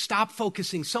need to stop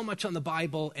focusing so much on the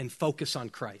Bible and focus on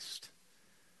Christ.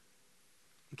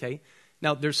 Okay?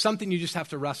 Now, there's something you just have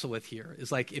to wrestle with here.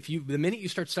 Is like the minute you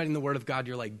start studying the Word of God,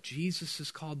 you're like, Jesus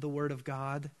is called the Word of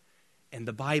God and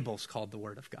the Bible's called the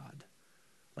Word of God.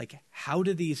 Like, how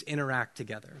do these interact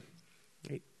together?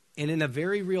 Right? And in a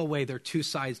very real way, they're two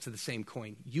sides to the same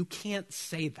coin. You can't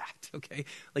say that, okay?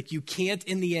 Like, you can't,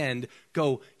 in the end,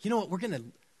 go, you know what, we're going to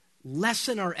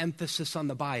lessen our emphasis on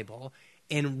the Bible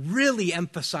and really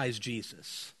emphasize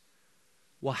Jesus.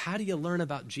 Well, how do you learn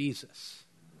about Jesus?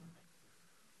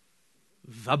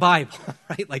 The Bible,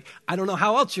 right? Like, I don't know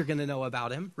how else you're going to know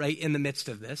about him, right, in the midst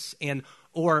of this.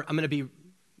 Or I'm going to be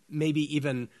maybe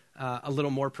even a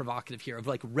little more provocative here, of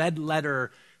like red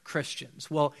letter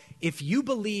Christians. Well, if you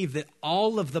believe that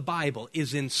all of the Bible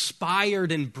is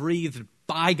inspired and breathed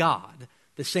by God,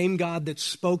 the same God that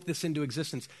spoke this into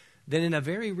existence, then in a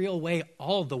very real way,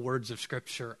 all the words of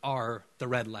Scripture are the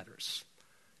red letters.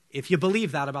 If you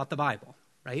believe that about the Bible,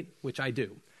 right? Which I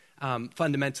do,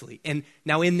 fundamentally. And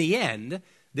now in the end,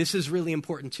 this is really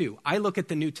important too. I look at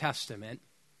the New Testament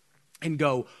and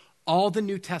go, all the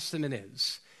New Testament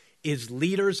is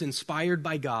leaders inspired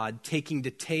by God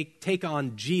take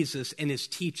on Jesus and his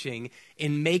teaching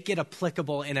and make it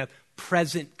applicable in a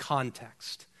present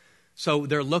context. So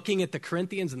they're looking at the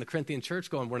Corinthians and the Corinthian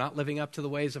church going, we're not living up to the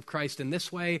ways of Christ in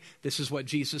this way. This is what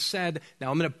Jesus said.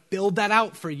 Now I'm going to build that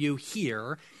out for you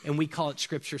here, and we call it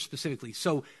Scripture specifically.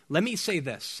 So let me say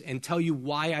this and tell you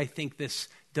why I think this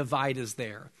divide is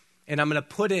there. And I'm going to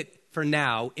put it for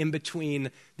now in between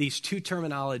these two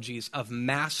terminologies of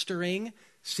mastering,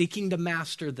 seeking to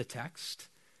master the text,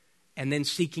 and then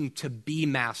seeking to be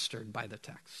mastered by the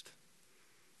text.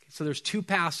 So there's two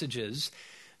passages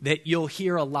that you'll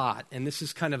hear a lot, and this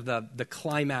is kind of the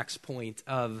climax point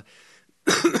of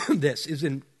this, is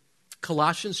in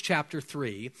Colossians chapter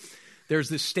 3. There's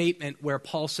this statement where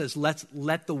Paul says,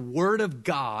 let the word of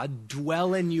God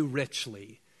dwell in you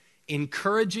richly,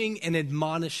 encouraging and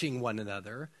admonishing one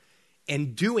another,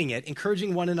 and doing it,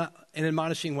 encouraging one another and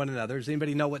admonishing one another. Does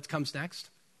anybody know what comes next?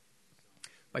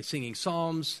 By singing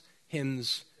psalms,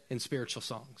 hymns, and spiritual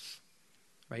songs,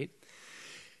 right?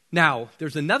 Now,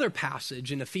 there's another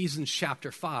passage in Ephesians chapter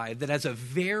 5 that has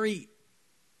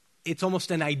it's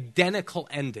almost an identical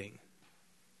ending.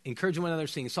 Encouraging one another,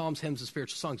 singing psalms, hymns, and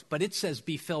spiritual songs. But it says,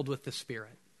 be filled with the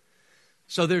Spirit.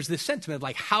 So there's this sentiment of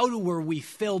like, how were we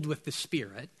filled with the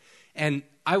Spirit? And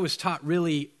I was taught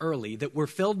really early that we're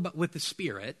filled with the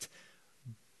Spirit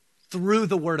through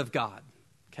the Word of God,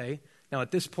 okay? Now,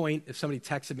 at this point, if somebody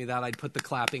texted me that, I'd put the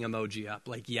clapping emoji up,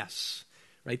 like, yes.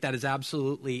 Right? That is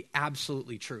absolutely,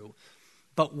 absolutely true.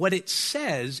 But what it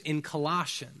says in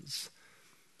Colossians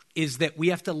is that we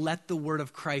have to let the word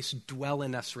of Christ dwell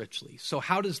in us richly. So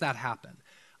how does that happen?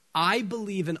 I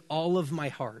believe in all of my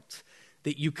heart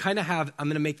that you kind of have, I'm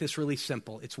going to make this really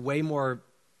simple. It's way more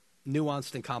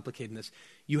nuanced and complicated than this.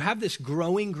 You have this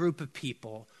growing group of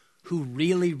people who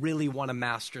really, really want to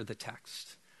master the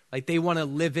text. Like they want to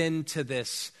live into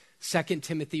this 2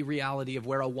 Timothy reality of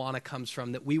where Awana comes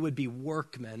from, that we would be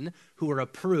workmen who are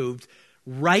approved,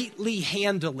 rightly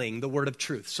handling the word of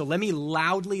truth. So let me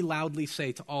loudly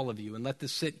say to all of you, and let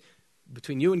this sit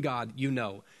between you and God,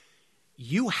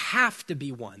 you have to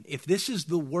be one. If this is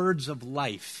the words of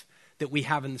life that we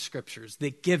have in the Scriptures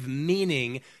that give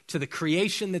meaning to the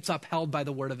creation that's upheld by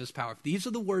the word of his power, if these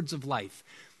are the words of life,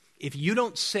 if you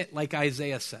don't sit like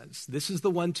Isaiah says, this is the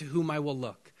one to whom I will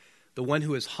look, the one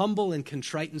who is humble and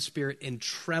contrite in spirit and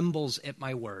trembles at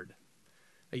my word.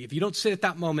 If you don't sit at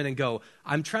that moment and go,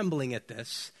 I'm trembling at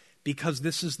this because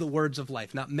this is the words of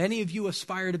life. Not many of you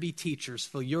aspire to be teachers,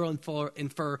 for you'll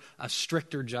infer a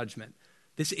stricter judgment.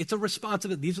 It's a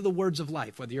responsibility. These are the words of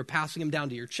life, whether you're passing them down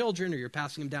to your children or you're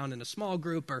passing them down in a small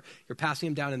group or you're passing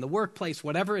them down in the workplace,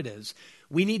 whatever it is.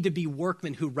 We need to be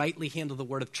workmen who rightly handle the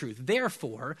word of truth.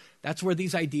 Therefore, that's where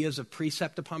these ideas of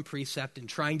precept upon precept and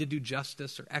trying to do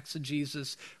justice or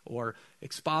exegesis or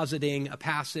expositing a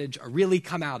passage are really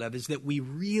come out of, is that we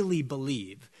really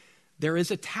believe there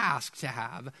is a task to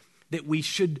have that we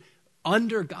should,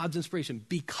 under God's inspiration,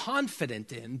 be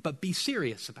confident in, but be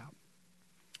serious about,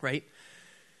 right?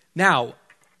 Now,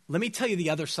 let me tell you the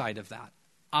other side of that.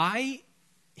 I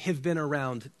have been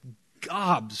around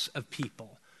gobs of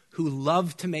people who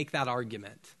love to make that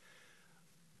argument.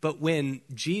 But when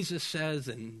Jesus says,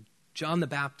 and John the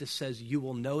Baptist says, you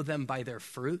will know them by their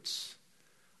fruits,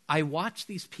 I watch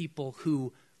these people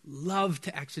who love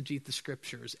to exegete the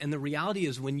scriptures. And the reality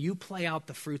is when you play out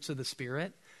the fruits of the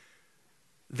Spirit,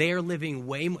 they are living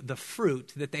the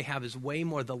fruit that they have is way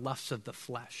more the lusts of the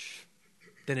flesh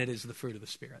than it is the fruit of the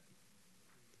Spirit.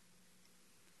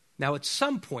 Now, at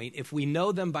some point, if we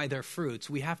know them by their fruits,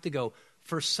 we have to go,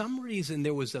 for some reason,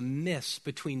 there was a miss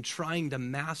between trying to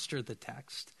master the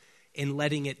text and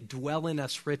letting it dwell in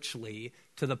us richly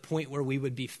to the point where we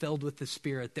would be filled with the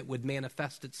Spirit that would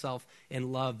manifest itself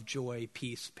in love, joy,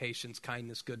 peace, patience,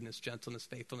 kindness, goodness, gentleness,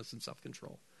 faithfulness, and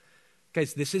self-control.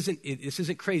 Guys, this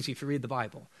isn't crazy if you read the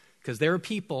Bible, because there are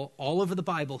people all over the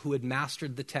Bible who had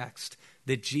mastered the text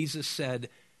that Jesus said,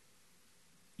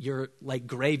 you're like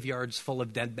graveyards full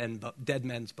of dead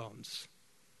men's bones.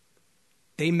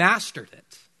 They mastered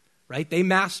it, right? They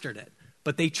mastered it,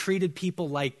 but they treated people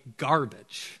like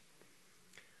garbage.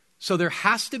 So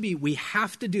we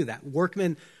have to do that.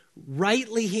 Workmen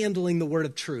rightly handling the word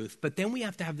of truth, but then we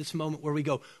have to have this moment where we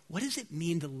go, what does it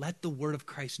mean to let the word of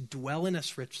Christ dwell in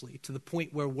us richly to the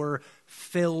point where we're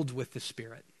filled with the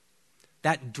Spirit?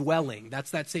 That dwelling, that's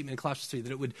that statement in Colossians 3,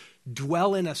 that it would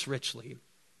dwell in us richly.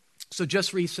 So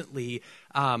just recently,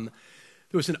 there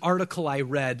was an article I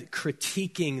read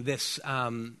critiquing this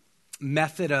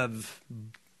method of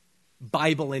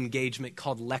Bible engagement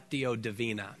called Lectio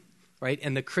Divina, right?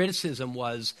 And the criticism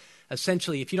was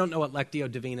essentially, if you don't know what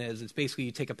Lectio Divina is, it's basically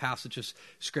you take a passage of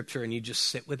Scripture and you just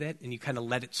sit with it and you kind of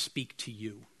let it speak to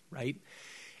you, right?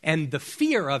 And the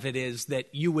fear of it is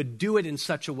that you would do it in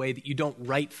such a way that you don't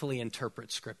rightfully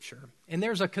interpret Scripture. And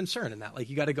there's a concern in that.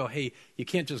 Like, you got to go, hey, you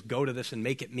can't just go to this and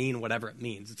make it mean whatever it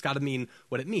means. It's got to mean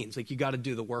what it means. Like, you got to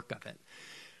do the work of it,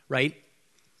 right?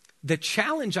 The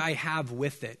challenge I have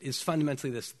with it is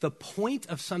fundamentally this. The point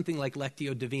of something like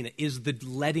Lectio Divina is the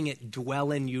letting it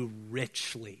dwell in you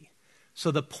richly. So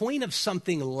the point of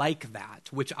something like that,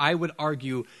 which I would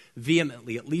argue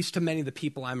vehemently, at least to many of the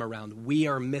people I'm around, we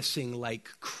are missing like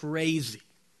crazy,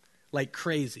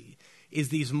 is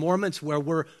these moments where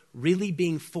we're really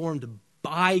being formed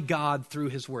by God through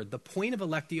his word. The point of a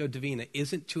Lectio Divina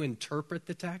isn't to interpret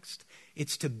the text,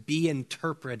 it's to be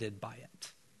interpreted by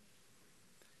it.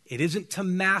 It isn't to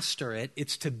master it,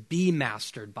 it's to be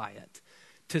mastered by it.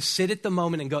 To sit at the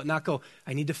moment and not go,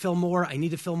 I need to fill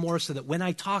more, so that when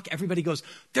I talk, everybody goes,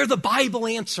 they're the Bible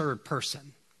answer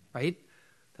person, right?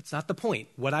 That's not the point.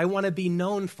 What I want to be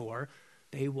known for,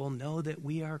 they will know that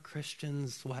we are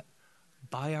Christians, what?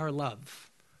 By our love,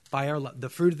 the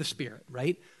fruit of the Spirit,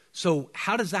 right? So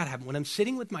how does that happen? When I'm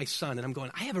sitting with my son and I'm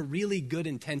going, I have a really good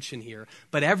intention here,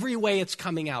 but every way it's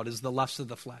coming out is the lust of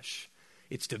the flesh.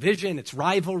 It's division, it's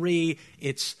rivalry,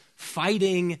 it's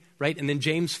fighting, right? And then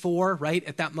James 4, right,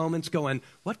 at that moment's going,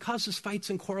 what causes fights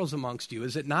and quarrels amongst you?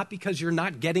 Is it not because you're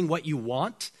not getting what you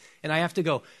want? And I have to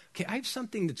go, okay, I have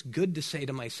something that's good to say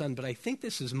to my son, but I think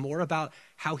this is more about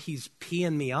how he's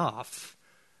peeing me off,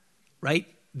 right,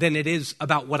 than it is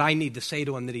about what I need to say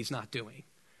to him that he's not doing,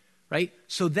 right?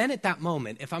 So then at that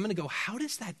moment, if I'm going to go, how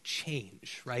does that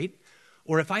change, right?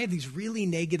 Or if I have these really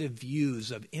negative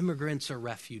views of immigrants or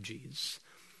refugees,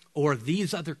 or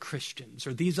these other Christians,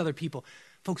 or these other people,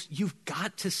 folks, you've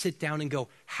got to sit down and go,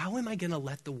 how am I going to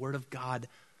let the word of God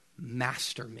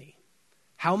master me?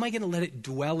 How am I going to let it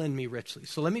dwell in me richly?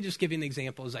 So let me just give you an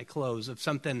example as I close of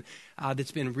something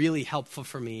that's been really helpful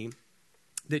for me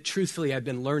that truthfully I've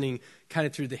been learning kind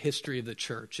of through the history of the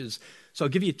church. So I'll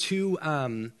give you two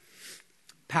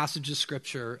passages of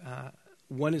Scripture.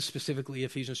 One is specifically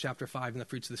Ephesians chapter 5 and the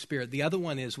fruits of the Spirit. The other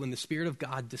one is when the Spirit of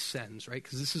God descends, right?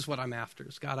 Because this is what I'm after.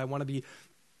 Is God, I want to be,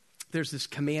 there's this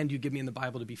command you give me in the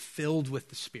Bible to be filled with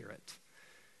the Spirit.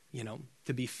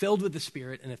 To be filled with the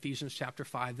Spirit in Ephesians chapter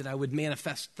 5, that I would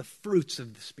manifest the fruits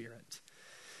of the Spirit.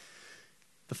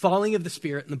 The falling of the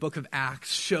Spirit in the book of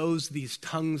Acts shows these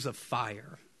tongues of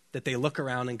fire that they look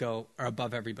around and go are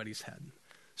above everybody's head.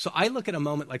 So I look at a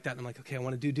moment like that and I'm like, okay, I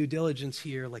want to do due diligence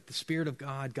here, like the Spirit of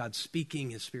God, God's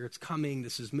speaking, his Spirit's coming,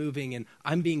 this is moving, and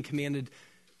I'm being commanded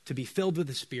to be filled with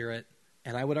the Spirit,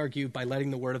 and I would argue by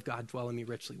letting the word of God dwell in me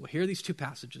richly. Well, here are these two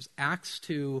passages, Acts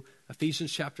 2,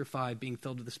 Ephesians chapter 5, being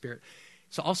filled with the Spirit.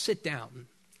 So I'll sit down,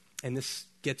 and this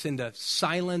gets into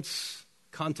silence,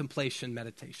 contemplation,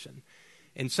 meditation.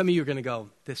 And some of you are going to go,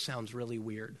 this sounds really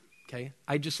weird, okay?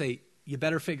 I just say, you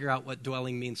better figure out what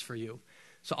dwelling means for you.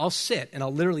 So I'll sit, and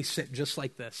I'll literally sit just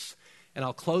like this, and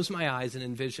I'll close my eyes and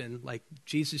envision, like,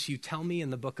 Jesus, you tell me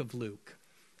in the book of Luke,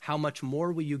 how much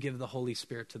more will you give the Holy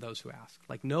Spirit to those who ask?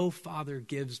 Like, no father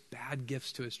gives bad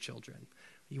gifts to his children.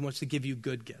 He wants to give you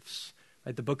good gifts.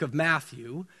 Right? The book of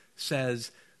Matthew says,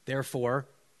 therefore,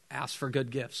 ask for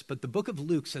good gifts. But the book of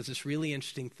Luke says this really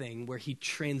interesting thing where he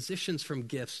transitions from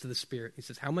gifts to the Spirit. He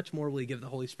says, how much more will he give the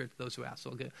Holy Spirit to those who ask?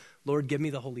 So Lord, give me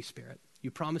the Holy Spirit.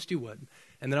 You promised you would.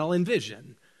 And then I'll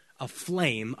envision a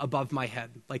flame above my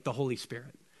head, like the Holy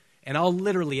Spirit. And I'll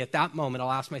literally, at that moment,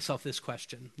 I'll ask myself this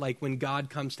question. Like when God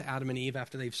comes to Adam and Eve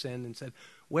after they've sinned and said,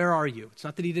 where are you? It's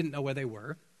not that he didn't know where they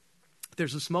were.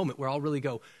 There's this moment where I'll really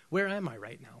go, where am I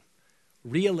right now?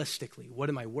 Realistically, what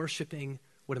am I worshiping?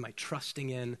 What am I trusting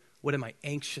in? What am I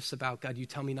anxious about? God, you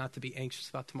tell me not to be anxious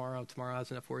about tomorrow. Tomorrow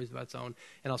has enough worries about its own.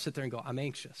 And I'll sit there and go, I'm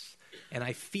anxious. And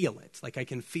I feel it. Like I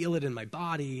can feel it in my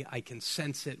body. I can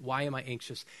sense it. Why am I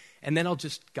anxious? And then I'll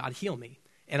just, God, heal me.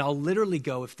 And I'll literally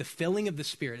go, if the filling of the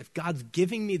Spirit, if God's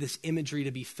giving me this imagery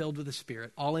to be filled with the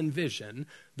Spirit, I'll envision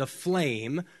the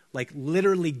flame, like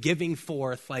literally giving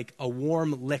forth like a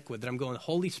warm liquid that I'm going,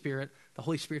 Holy Spirit, the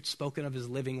Holy Spirit's spoken of as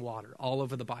living water all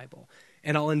over the Bible.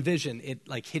 And I'll envision it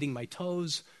like hitting my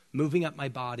toes, moving up my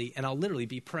body, and I'll literally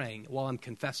be praying while I'm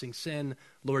confessing sin,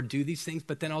 Lord, do these things.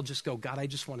 But then I'll just go, God, I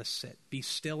just want to sit, be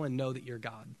still and know that you're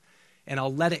God. And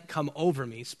I'll let it come over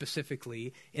me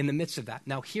specifically in the midst of that.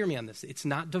 Now, hear me on this. It's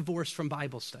not divorced from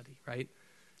Bible study, right?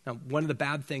 Now, one of the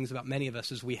bad things about many of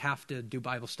us is we have to do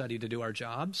Bible study to do our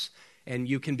jobs, and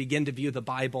you can begin to view the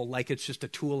Bible like it's just a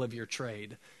tool of your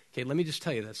trade. Okay, let me just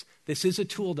tell you this. This is a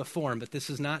tool to form, but this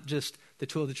is not just the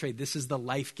tool of the trade. This is the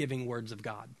life-giving words of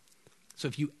God. So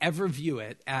if you ever view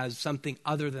it as something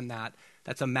other than that,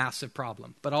 that's a massive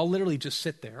problem. But I'll literally just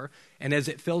sit there, and as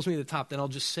it fills me to the top, then I'll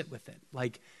just sit with it.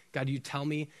 Like, God, you tell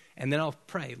me, and then I'll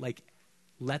pray, like,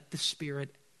 let the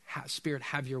Spirit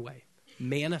have your way.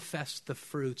 Manifest the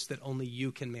fruits that only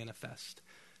you can manifest.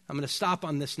 I'm going to stop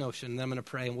on this notion, and then I'm going to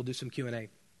pray, and we'll do some Q&A.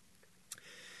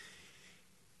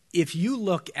 If you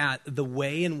look at the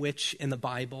way in which in the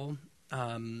Bible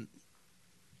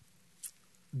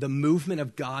the movement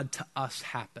of God to us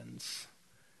happens,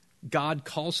 God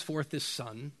calls forth his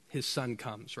son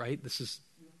comes, right? This is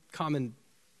common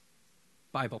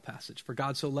Bible passage. For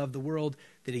God so loved the world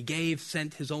that he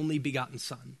sent his only begotten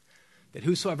son, that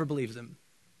whosoever believes him.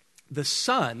 The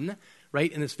son,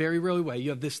 right, in this very real way, you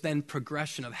have this then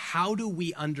progression of how do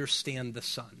we understand the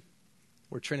son?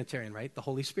 We're Trinitarian, right? The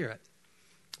Holy Spirit.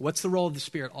 What's the role of the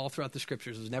Spirit all throughout the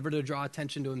Scriptures? Is never to draw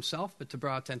attention to himself, but to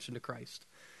draw attention to Christ.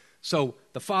 So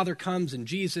the Father comes in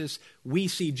Jesus. We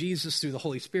see Jesus through the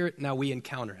Holy Spirit. Now we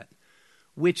encounter it.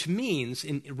 Which means,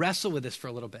 and wrestle with this for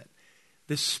a little bit,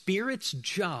 the Spirit's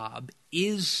job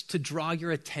is to draw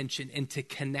your attention and to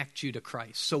connect you to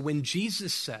Christ. So when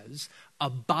Jesus says,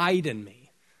 abide in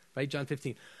me, right, John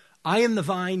 15, I am the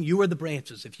vine, you are the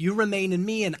branches. If you remain in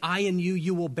me and I in you,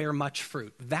 you will bear much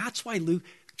fruit. That's why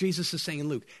Jesus is saying in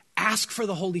Luke, ask for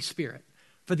the Holy Spirit,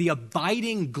 for the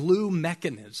abiding glue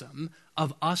mechanism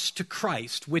of us to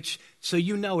Christ, which, so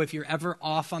you know, if you're ever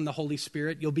off on the Holy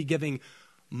Spirit, you'll be giving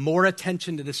more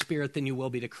attention to the Spirit than you will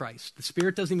be to Christ. The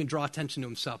Spirit doesn't even draw attention to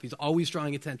himself. He's always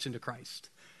drawing attention to Christ,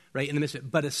 right, in the midst of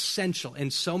it. But essential,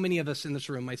 and so many of us in this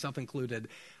room, myself included,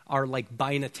 are like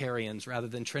binitarians rather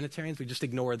than Trinitarians. We just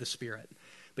ignore the Spirit.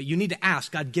 But you need to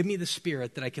ask, God, give me the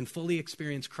Spirit that I can fully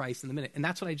experience Christ in the minute. And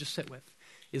that's what I just sit with,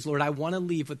 is, Lord, I want to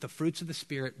leave with the fruits of the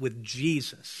Spirit with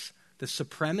Jesus, the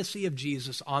supremacy of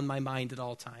Jesus on my mind at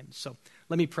all times. So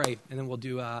let me pray, and then we'll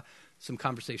do some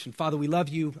conversation. Father, we love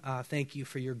you. Thank you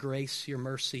for your grace, your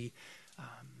mercy,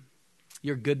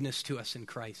 your goodness to us in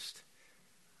Christ.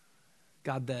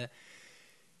 God, the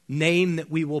name that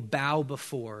we will bow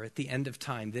before at the end of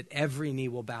time, that every knee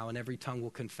will bow and every tongue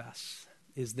will confess,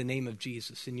 is the name of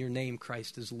Jesus. In your name,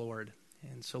 Christ is Lord.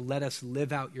 And so let us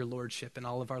live out your lordship in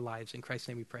all of our lives. In Christ's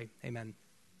name we pray. Amen.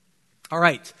 All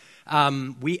right.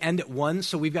 We end at 1,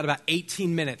 so we've got about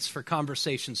 18 minutes for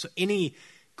conversation. So any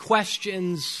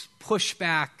questions,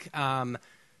 pushback,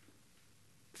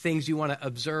 things you want to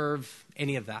observe,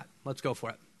 any of that. Let's go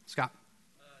for it. Scott.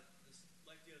 This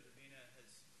life deal at Davina has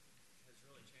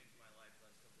really changed my life the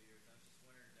last couple of years. I was just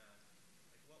wondering,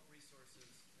 what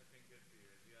resources have been good for you?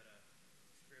 Have you had a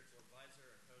spiritual advisor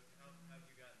or coach? How have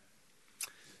you gotten there?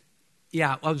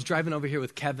 Yeah, I was driving over here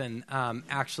with Kevin,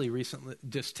 actually recently.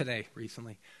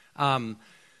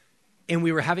 And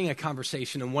we were having a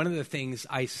conversation, and one of the things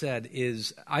I said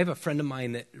is, I have a friend of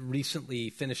mine that recently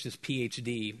finished his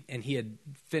PhD, and he had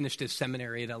finished his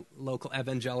seminary at a local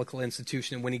evangelical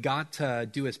institution. And when he got to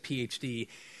do his PhD,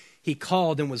 he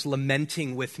called and was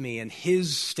lamenting with me, and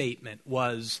his statement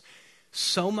was,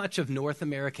 so much of North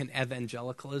American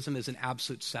evangelicalism is an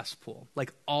absolute cesspool.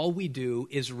 Like, all we do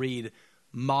is read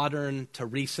modern to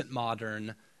recent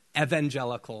modern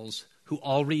evangelicals who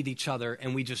all read each other,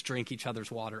 and we just drink each other's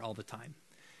water all the time.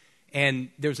 And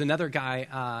there's another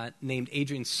guy named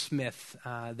Adrian Smith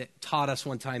that taught us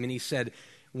one time, and he said,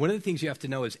 one of the things you have to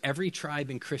know is every tribe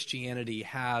in Christianity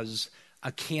has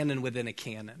a canon within a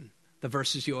canon. The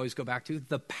verses you always go back to.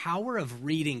 The power of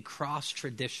reading cross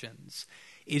traditions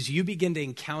is you begin to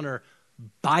encounter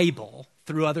Bible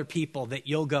through other people that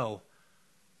you'll go,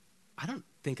 I don't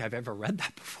think I've ever read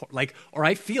that before. Or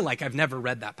I feel like I've never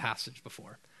read that passage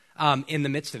before in the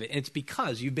midst of it. And it's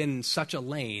because you've been in such a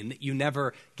lane that you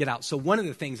never get out. So one of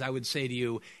the things I would say to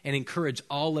you and encourage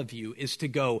all of you is to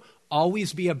go,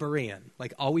 always be a Berean.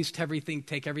 Always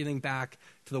take everything back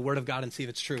to the Word of God and see if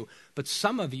it's true. But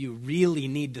some of you really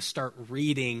need to start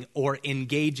reading or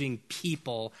engaging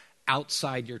people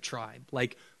outside your tribe.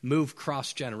 Move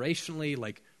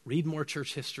cross-generationally, read more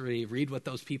church history, read what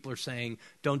those people are saying.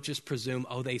 Don't just presume,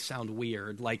 oh, they sound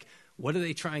weird. What are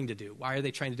they trying to do? Why are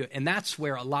they trying to do it? And that's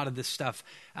where a lot of this stuff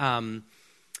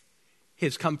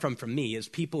has come from me, is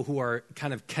people who are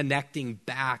kind of connecting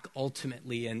back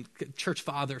ultimately, and church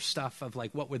father stuff of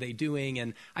what were they doing?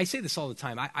 And I say this all the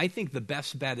time. I think the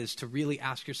best bet is to really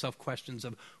ask yourself questions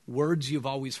of words you've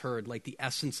always heard, like the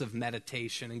essence of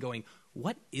meditation, and going,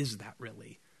 what is that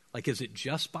really? Is it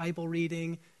just Bible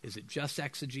reading? Is it just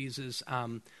exegesis?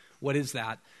 What is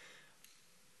that?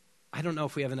 I don't know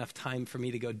if we have enough time for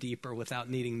me to go deeper without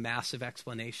needing massive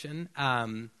explanation.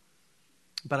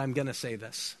 But I'm going to say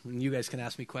this, and you guys can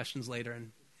ask me questions later,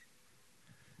 and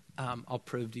I'll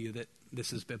prove to you that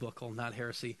this is biblical, not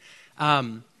heresy.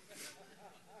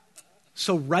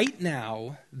 So right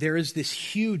now, there is this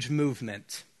huge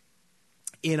movement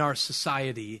in our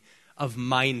society of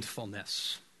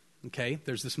mindfulness. Okay,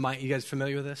 there's this mind. You guys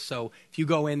familiar with this? So if you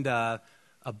go into a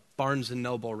Barnes and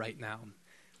Noble right now,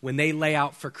 when they lay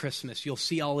out for Christmas, you'll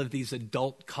see all of these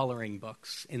adult coloring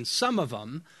books, and some of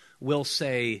them will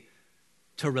say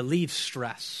to relieve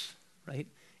stress, right?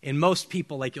 And most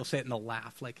people, you'll say it and they'll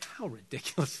laugh, how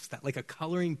ridiculous is that? A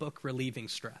coloring book relieving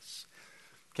stress.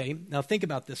 Okay, now think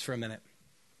about this for a minute.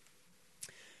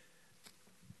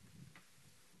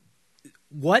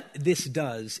 What this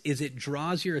does is it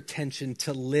draws your attention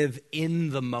to live in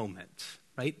the moment,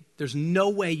 right? There's no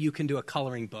way you can do a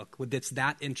coloring book that's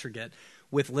that intricate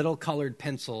with little colored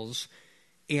pencils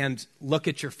and look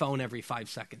at your phone every 5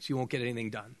 seconds. You won't get anything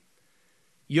done.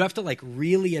 You have to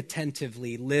really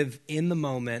attentively live in the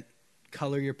moment,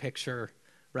 color your picture,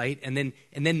 right? And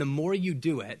then the more you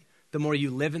do it, the more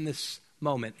you live in this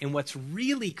moment. And what's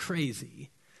really crazy,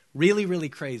 really, really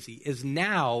crazy, is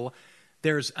now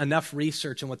there's enough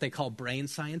research in what they call brain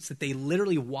science that they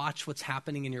literally watch what's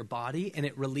happening in your body and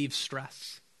it relieves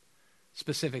stress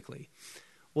specifically.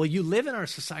 Well, you live in our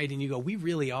society and you go, we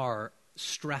really are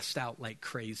stressed out like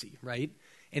crazy, right?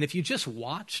 And if you just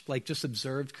watched, just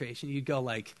observed creation, you'd go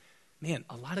man,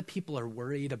 a lot of people are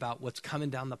worried about what's coming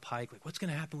down the pike, what's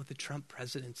going to happen with the Trump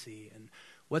presidency, and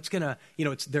what's going to,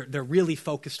 they're really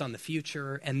focused on the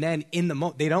future. And then in the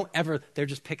moment, they're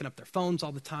just picking up their phones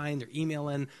all the time. They're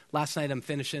emailing. Last night I'm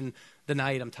finishing the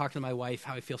night. I'm talking to my wife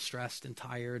how I feel stressed and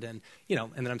tired. And,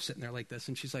 and then I'm sitting there like this.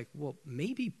 And she's like, well,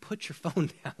 maybe put your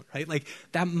phone down, right?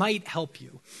 That might help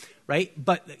you, right?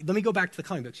 But let me go back to the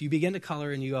coloring books. You begin to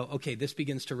color and you go, okay, this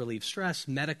begins to relieve stress.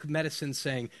 Medicine's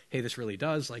saying, hey, this really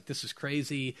does. This is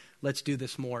crazy. Let's do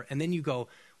this more. And then you go,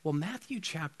 well, Matthew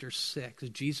chapter 6,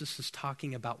 Jesus is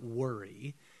talking about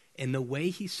worry, and the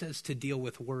way he says to deal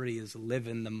with worry is live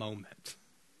in the moment,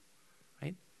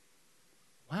 right?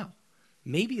 Wow.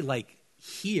 Maybe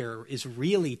here is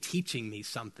really teaching me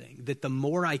something, that the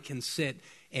more I can sit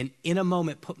and in a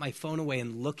moment put my phone away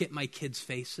and look at my kids'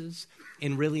 faces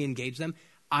and really engage them,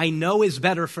 I know is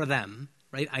better for them,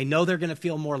 right? I know they're going to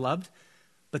feel more loved,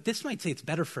 but this might say it's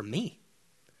better for me.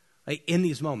 In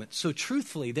these moments. So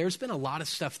truthfully, there's been a lot of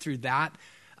stuff through that,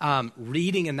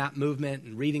 reading in that movement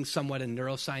and reading somewhat in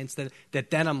neuroscience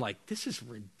that then I'm like, this is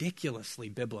ridiculously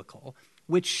biblical,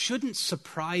 which shouldn't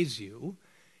surprise you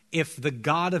if the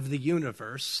God of the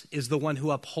universe is the one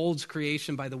who upholds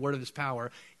creation by the word of his power.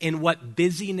 And what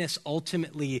busyness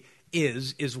ultimately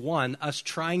is one, us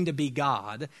trying to be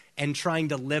God and trying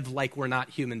to live like we're not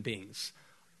human beings.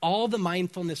 All the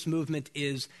mindfulness movement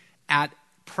is at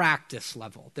practice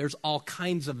level. There's all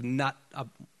kinds of things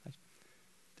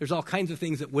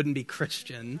that wouldn't be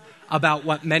Christian about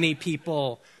what many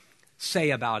people say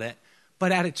about it.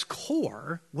 But at its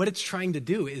core, what it's trying to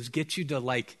do is get you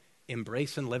to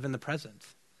embrace and live in the present,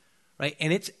 right?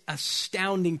 And it's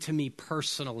astounding to me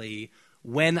personally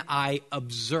when I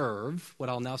observe what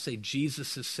I'll now say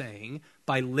Jesus is saying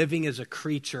by living as a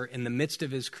creature in the midst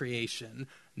of his creation,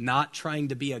 not trying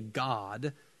to be a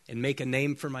God and make a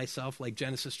name for myself like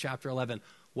Genesis chapter 11,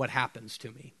 what happens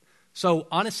to me? So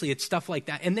honestly, it's stuff like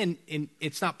that. And then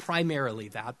it's not primarily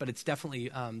that, but it's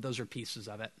definitely, those are pieces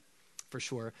of it for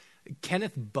sure.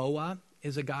 Kenneth Boa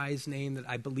is a guy's name that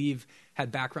I believe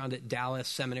had background at Dallas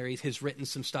Seminary. He's written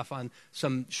some stuff on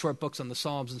some short books on the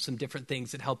Psalms and some different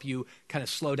things that help you kind of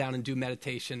slow down and do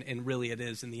meditation. And really it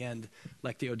is, in the end,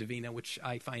 Lectio Divina, which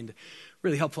I find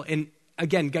really helpful. And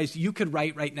again, guys, you could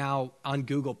write right now on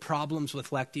Google problems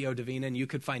with Lectio Divina, and you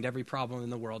could find every problem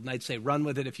in the world. And I'd say run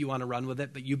with it if you want to run with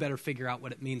it, but you better figure out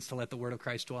what it means to let the word of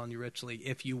Christ dwell in you richly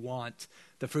if you want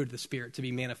the fruit of the Spirit to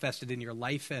be manifested in your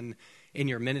life and in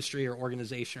your ministry or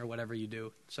organization or whatever you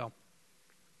do. So,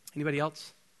 anybody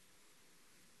else?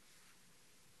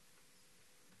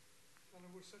 Well,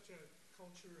 we're such a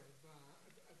culture of,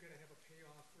 I've got to have a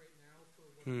payoff right now for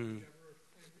whatever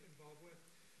I'm involved with.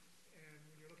 And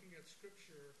when you're looking at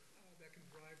Scripture, that can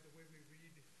drive the way we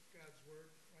read God's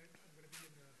Word, right? I'm going to be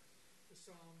in the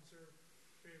Psalms are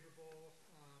favorable,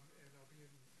 and I'll be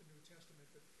in the New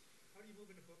Testament. But how do you move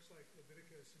into books like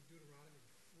Leviticus and Deuteronomy?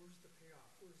 Where's the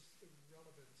payoff? Where's the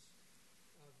relevance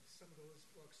of some of those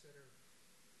books that are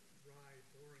dry,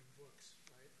 boring books,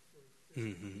 right? For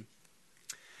this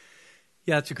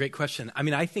Yeah, that's a great question. I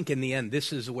mean, I think in the end,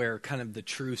 this is where kind of the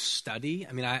true study,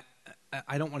 I mean,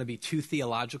 I don't want to be too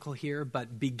theological here,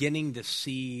 but beginning to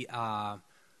see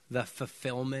the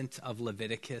fulfillment of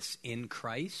Leviticus in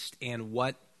Christ and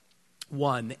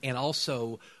and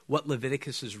also what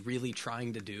Leviticus is really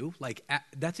trying to do. Like,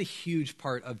 that's a huge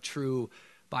part of true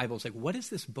Bible. It's like, what is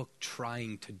this book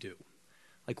trying to do?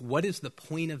 Like, what is the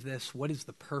point of this? What is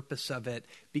the purpose of it?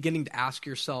 Beginning to ask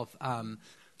yourself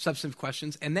substantive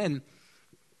questions. And then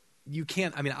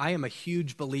I am a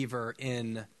huge believer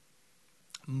in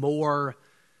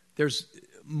there's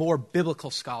more biblical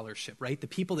scholarship, right? The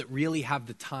people that really have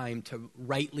the time to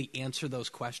rightly answer those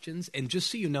questions. And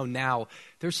just so you know now,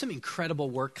 there's some incredible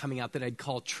work coming out that I'd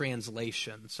call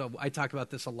translation. So I talk about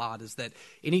this a lot, is that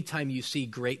anytime you see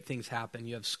great things happen,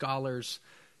 you have scholars,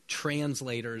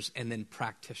 translators, and then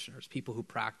practitioners, people who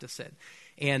practice it.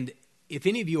 And if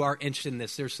any of you are interested in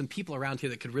this, there's some people around here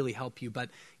that could really help you, but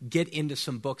get into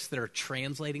some books that are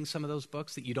translating some of those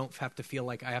books, that you don't have to feel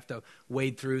like I have to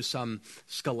wade through some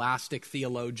scholastic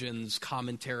theologian's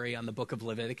commentary on the book of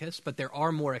Leviticus, but there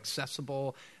are more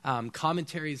accessible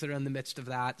commentaries that are in the midst of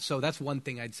that. So that's one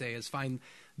thing I'd say, is find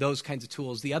those kinds of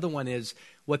tools. The other one is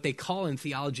what they call in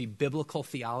theology biblical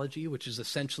theology, which is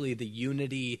essentially the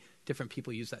unity. Different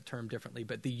people use that term differently,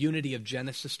 but the unity of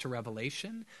Genesis to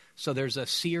Revelation. So there's a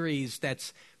series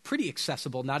that's pretty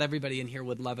accessible. Not everybody in here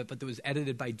would love it, but that was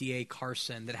edited by D.A.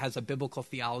 Carson that has a biblical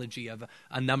theology of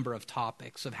a number of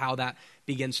topics of how that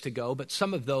begins to go. But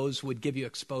some of those would give you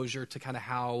exposure to kind of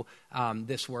how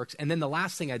this works. And then the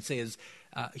last thing I'd say is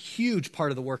a huge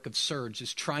part of the work of Surge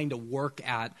is trying to work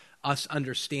at us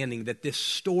understanding that this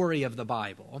story of the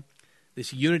Bible,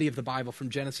 this unity of the Bible from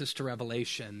Genesis to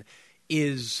Revelation,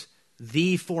 is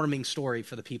the forming story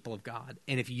for the people of God.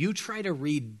 And if you try to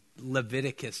read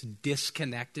Leviticus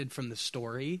disconnected from the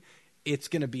story, it's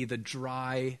going to be the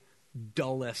dry,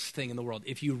 dullest thing in the world.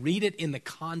 If you read it in the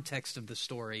context of the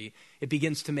story, it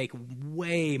begins to make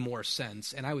way more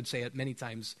sense. And I would say it many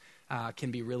times can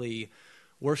be really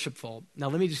worshipful. Now,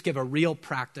 let me just give a real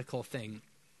practical thing.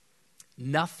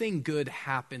 Nothing good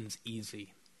happens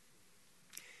easy.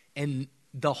 And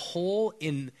the whole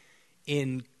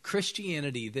in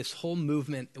Christianity, this whole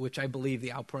movement, which I believe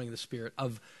the outpouring of the Spirit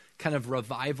of kind of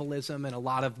revivalism and a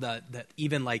lot of the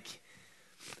even like,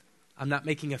 I'm not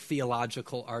making a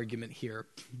theological argument here,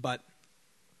 but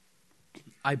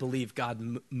I believe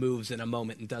God moves in a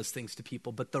moment and does things to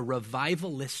people. But the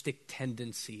revivalistic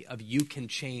tendency of you can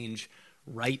change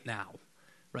right now,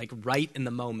 like right in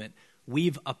the moment,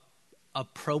 we've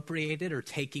appropriated or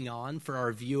taking on for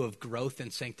our view of growth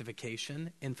and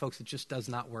sanctification. And folks, it just does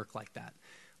not work like that.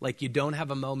 Like, you don't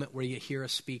have a moment where you hear a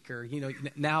speaker. You know,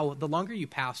 now the longer you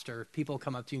pastor, people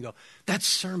come up to you and go, that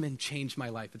sermon changed my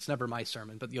life. It's never my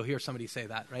sermon, but you'll hear somebody say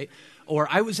that, right? Or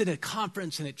I was at a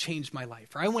conference and it changed my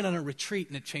life. Or I went on a retreat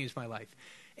and it changed my life.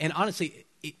 And honestly,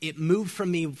 it moved from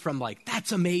me from like,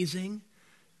 that's amazing,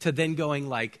 to then going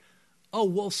like, oh,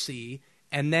 we'll see.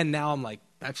 And then now I'm like,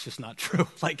 that's just not true.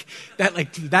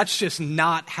 That's just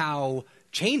not how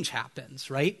change happens,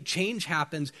 right? Change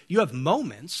happens. You have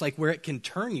moments like where it can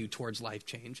turn you towards life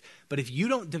change. But if you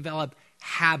don't develop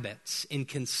habits and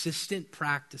consistent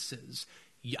practices,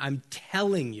 I'm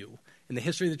telling you, and the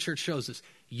history of the church shows this,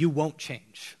 you won't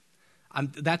change.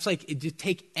 That's like, you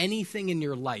take anything in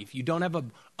your life. You don't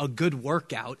have a good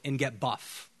workout and get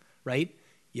buff, right?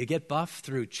 You get buff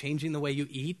through changing the way you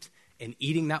eat and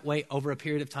eating that way over a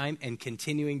period of time and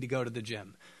continuing to go to the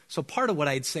gym. So part of what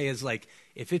I'd say is like,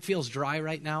 if it feels dry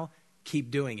right now,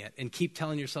 keep doing it and keep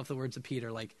telling yourself the words of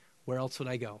Peter, like, where else would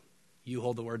I go? You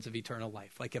hold the words of eternal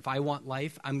life. Like, if I want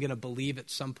life, I'm going to believe at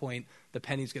some point the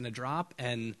penny's going to drop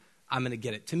and I'm going to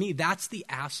get it. To me, that's the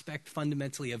aspect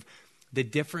fundamentally of the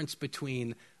difference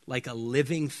between like a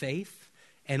living faith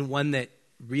and one that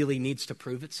really needs to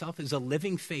prove itself. Is a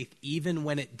living faith, even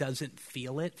when it doesn't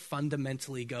feel it,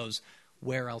 fundamentally goes,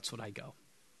 where else would I go?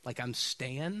 Like, I'm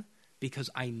staying because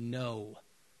I know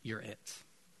you're it.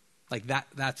 Like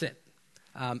that's it.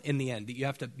 In the end, you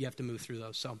have to move through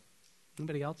those. So,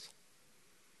 anybody else?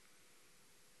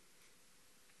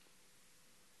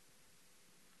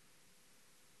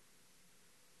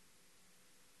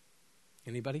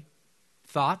 Anybody?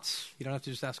 Thoughts? You don't have to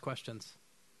just ask questions.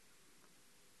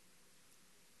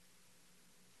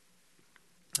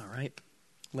 All right.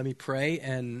 Let me pray.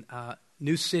 And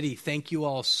New City, thank you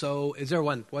all so... Is there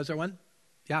one? Was there one?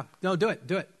 Yeah. No, do it.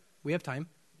 Do it. We have time.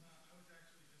 I was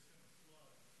actually just going to flow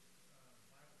Bible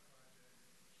project to the answer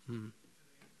to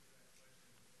that question, putting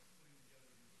together these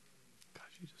really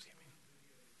Gosh, you just gave me...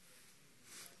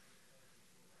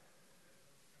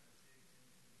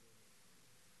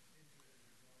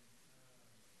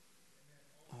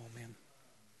 Oh, man.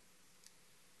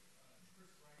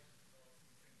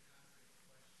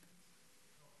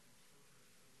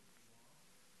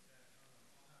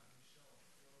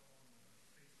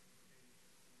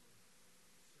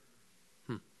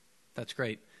 That's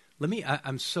great.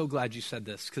 I'm so glad you said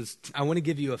this, because I want to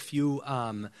give you a few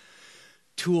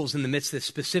tools in the midst of this,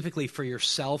 specifically for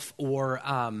yourself or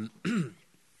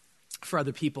for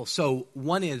other people. So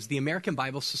one is the American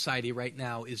Bible Society right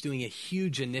now is doing a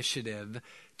huge initiative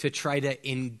to try to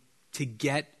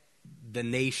get the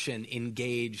nation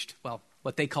engaged, well,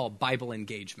 what they call Bible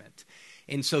engagement.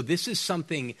 And so this is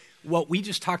something, what we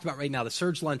just talked about right now, the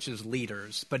Surge Lunch is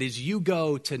leaders, but as you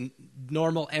go to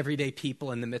normal, everyday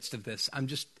people in the midst of this,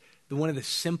 one of the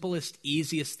simplest,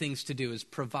 easiest things to do is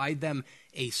provide them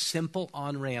a simple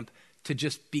on-ramp to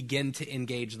just begin to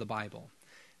engage the Bible.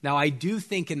 Now, I do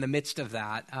think in the midst of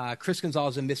that, Chris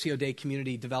Gonzalez and Missio Dei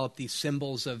community developed these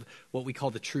symbols of what we call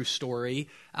the true story,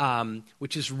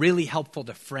 which is really helpful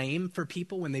to frame for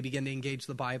people when they begin to engage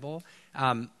the Bible.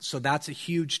 So that's a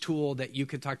huge tool that you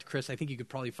could talk to Chris. I think you could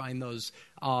probably find those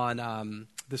on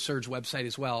the Surge website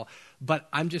as well. But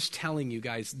I'm just telling you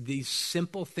guys, these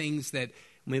simple things that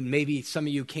when maybe some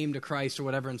of you came to Christ or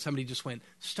whatever, and somebody just went,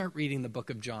 start reading the book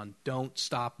of John. Don't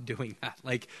stop doing that.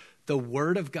 Like, the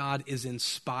Word of God is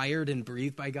inspired and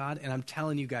breathed by God. And I'm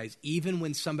telling you guys, even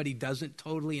when somebody doesn't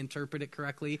totally interpret it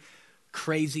correctly,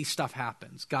 crazy stuff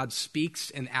happens. God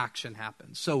speaks and action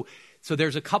happens. So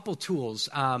there's a couple tools.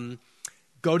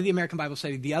 Go to the American Bible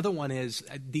Study. The other one is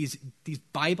these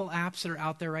Bible apps that are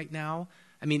out there right now.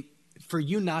 I mean, for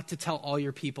you not to tell all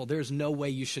your people, there's no way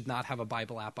you should not have a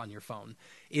Bible app on your phone.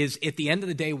 Is at the end of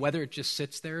the day, whether it just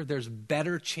sits there, there's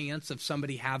better chance of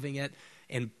somebody having it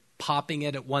and popping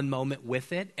it at one moment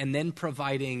with it, and then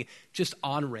providing just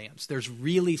on-ramps. There's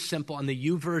really simple, on the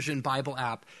YouVersion Bible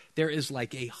app, there is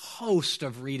like a host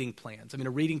of reading plans. I mean,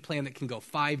 a reading plan that can go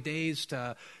 5 days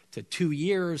to 2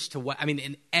 years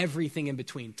and everything in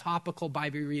between, topical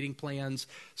Bible reading plans.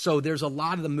 So there's a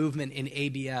lot of the movement in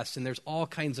ABS, and there's all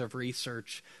kinds of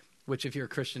research, which if you're a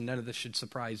Christian, none of this should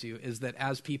surprise you, is that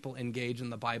as people engage in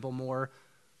the Bible more,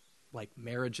 like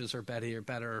marriages are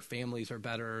better, families are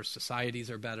better, societies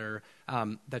are better.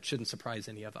 That shouldn't surprise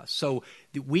any of us. So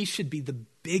we should be the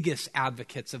biggest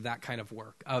advocates of that kind of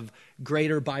work, of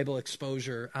greater Bible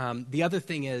exposure. The other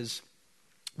thing is,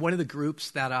 one of the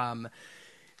groups that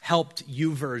helped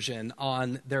YouVersion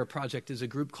on their project is a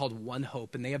group called One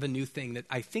Hope, and they have a new thing that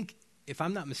I think, if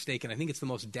I'm not mistaken, I think it's the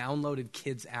most downloaded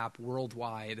kids app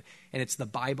worldwide, and it's the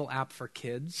Bible app for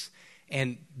kids.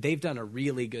 And they've done a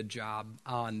really good job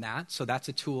on that. So that's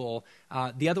a tool.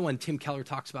 The other one Tim Keller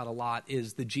talks about a lot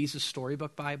is the Jesus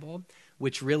Storybook Bible,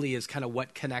 which really is kind of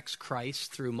what connects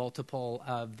Christ through multiple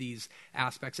of these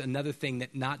aspects. Another thing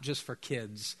that not just for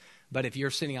kids, but if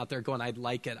you're sitting out there going, I'd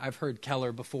like it. I've heard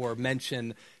Keller before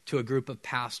mention to a group of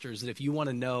pastors that if you want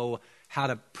to know how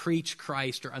to preach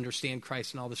Christ or understand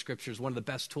Christ in all the scriptures, one of the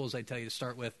best tools I tell you to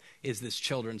start with is this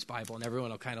children's Bible. And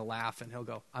everyone will kind of laugh and he'll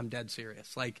go, I'm dead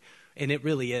serious. And it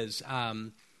really is.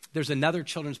 There's another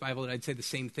children's Bible that I'd say the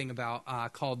same thing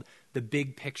about called the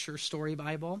Big Picture Story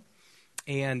Bible.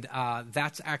 And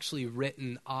that's actually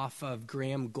written off of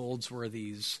Graham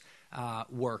Goldsworthy's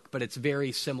work, but it's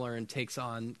very similar and takes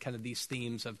on kind of these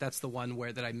themes of, that's the one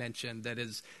that I mentioned, that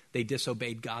is they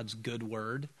disobeyed God's good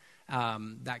word.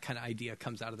 That kind of idea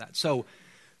comes out of that. So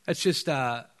that's just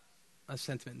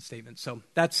sentiment and statement. So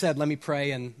that said, let me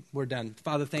pray and we're done.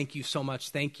 Father, thank you so much.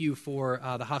 Thank you for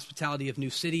the hospitality of New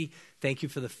City. Thank you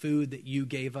for the food that you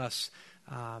gave us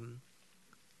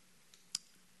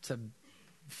to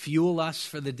fuel us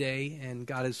for the day. And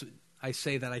God, as I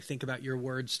say that, I think about your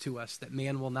words to us, that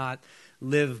man will not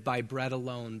live by bread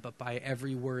alone, but by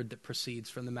every word that proceeds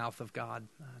from the mouth of God.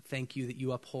 Thank you that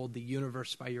you uphold the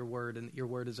universe by your word, and that your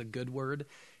word is a good word,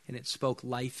 and it spoke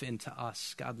life into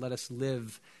us. God, let us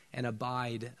live and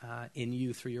abide in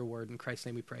you through your word. In Christ's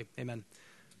name we pray. Amen.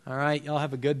 All right, y'all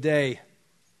have a good day.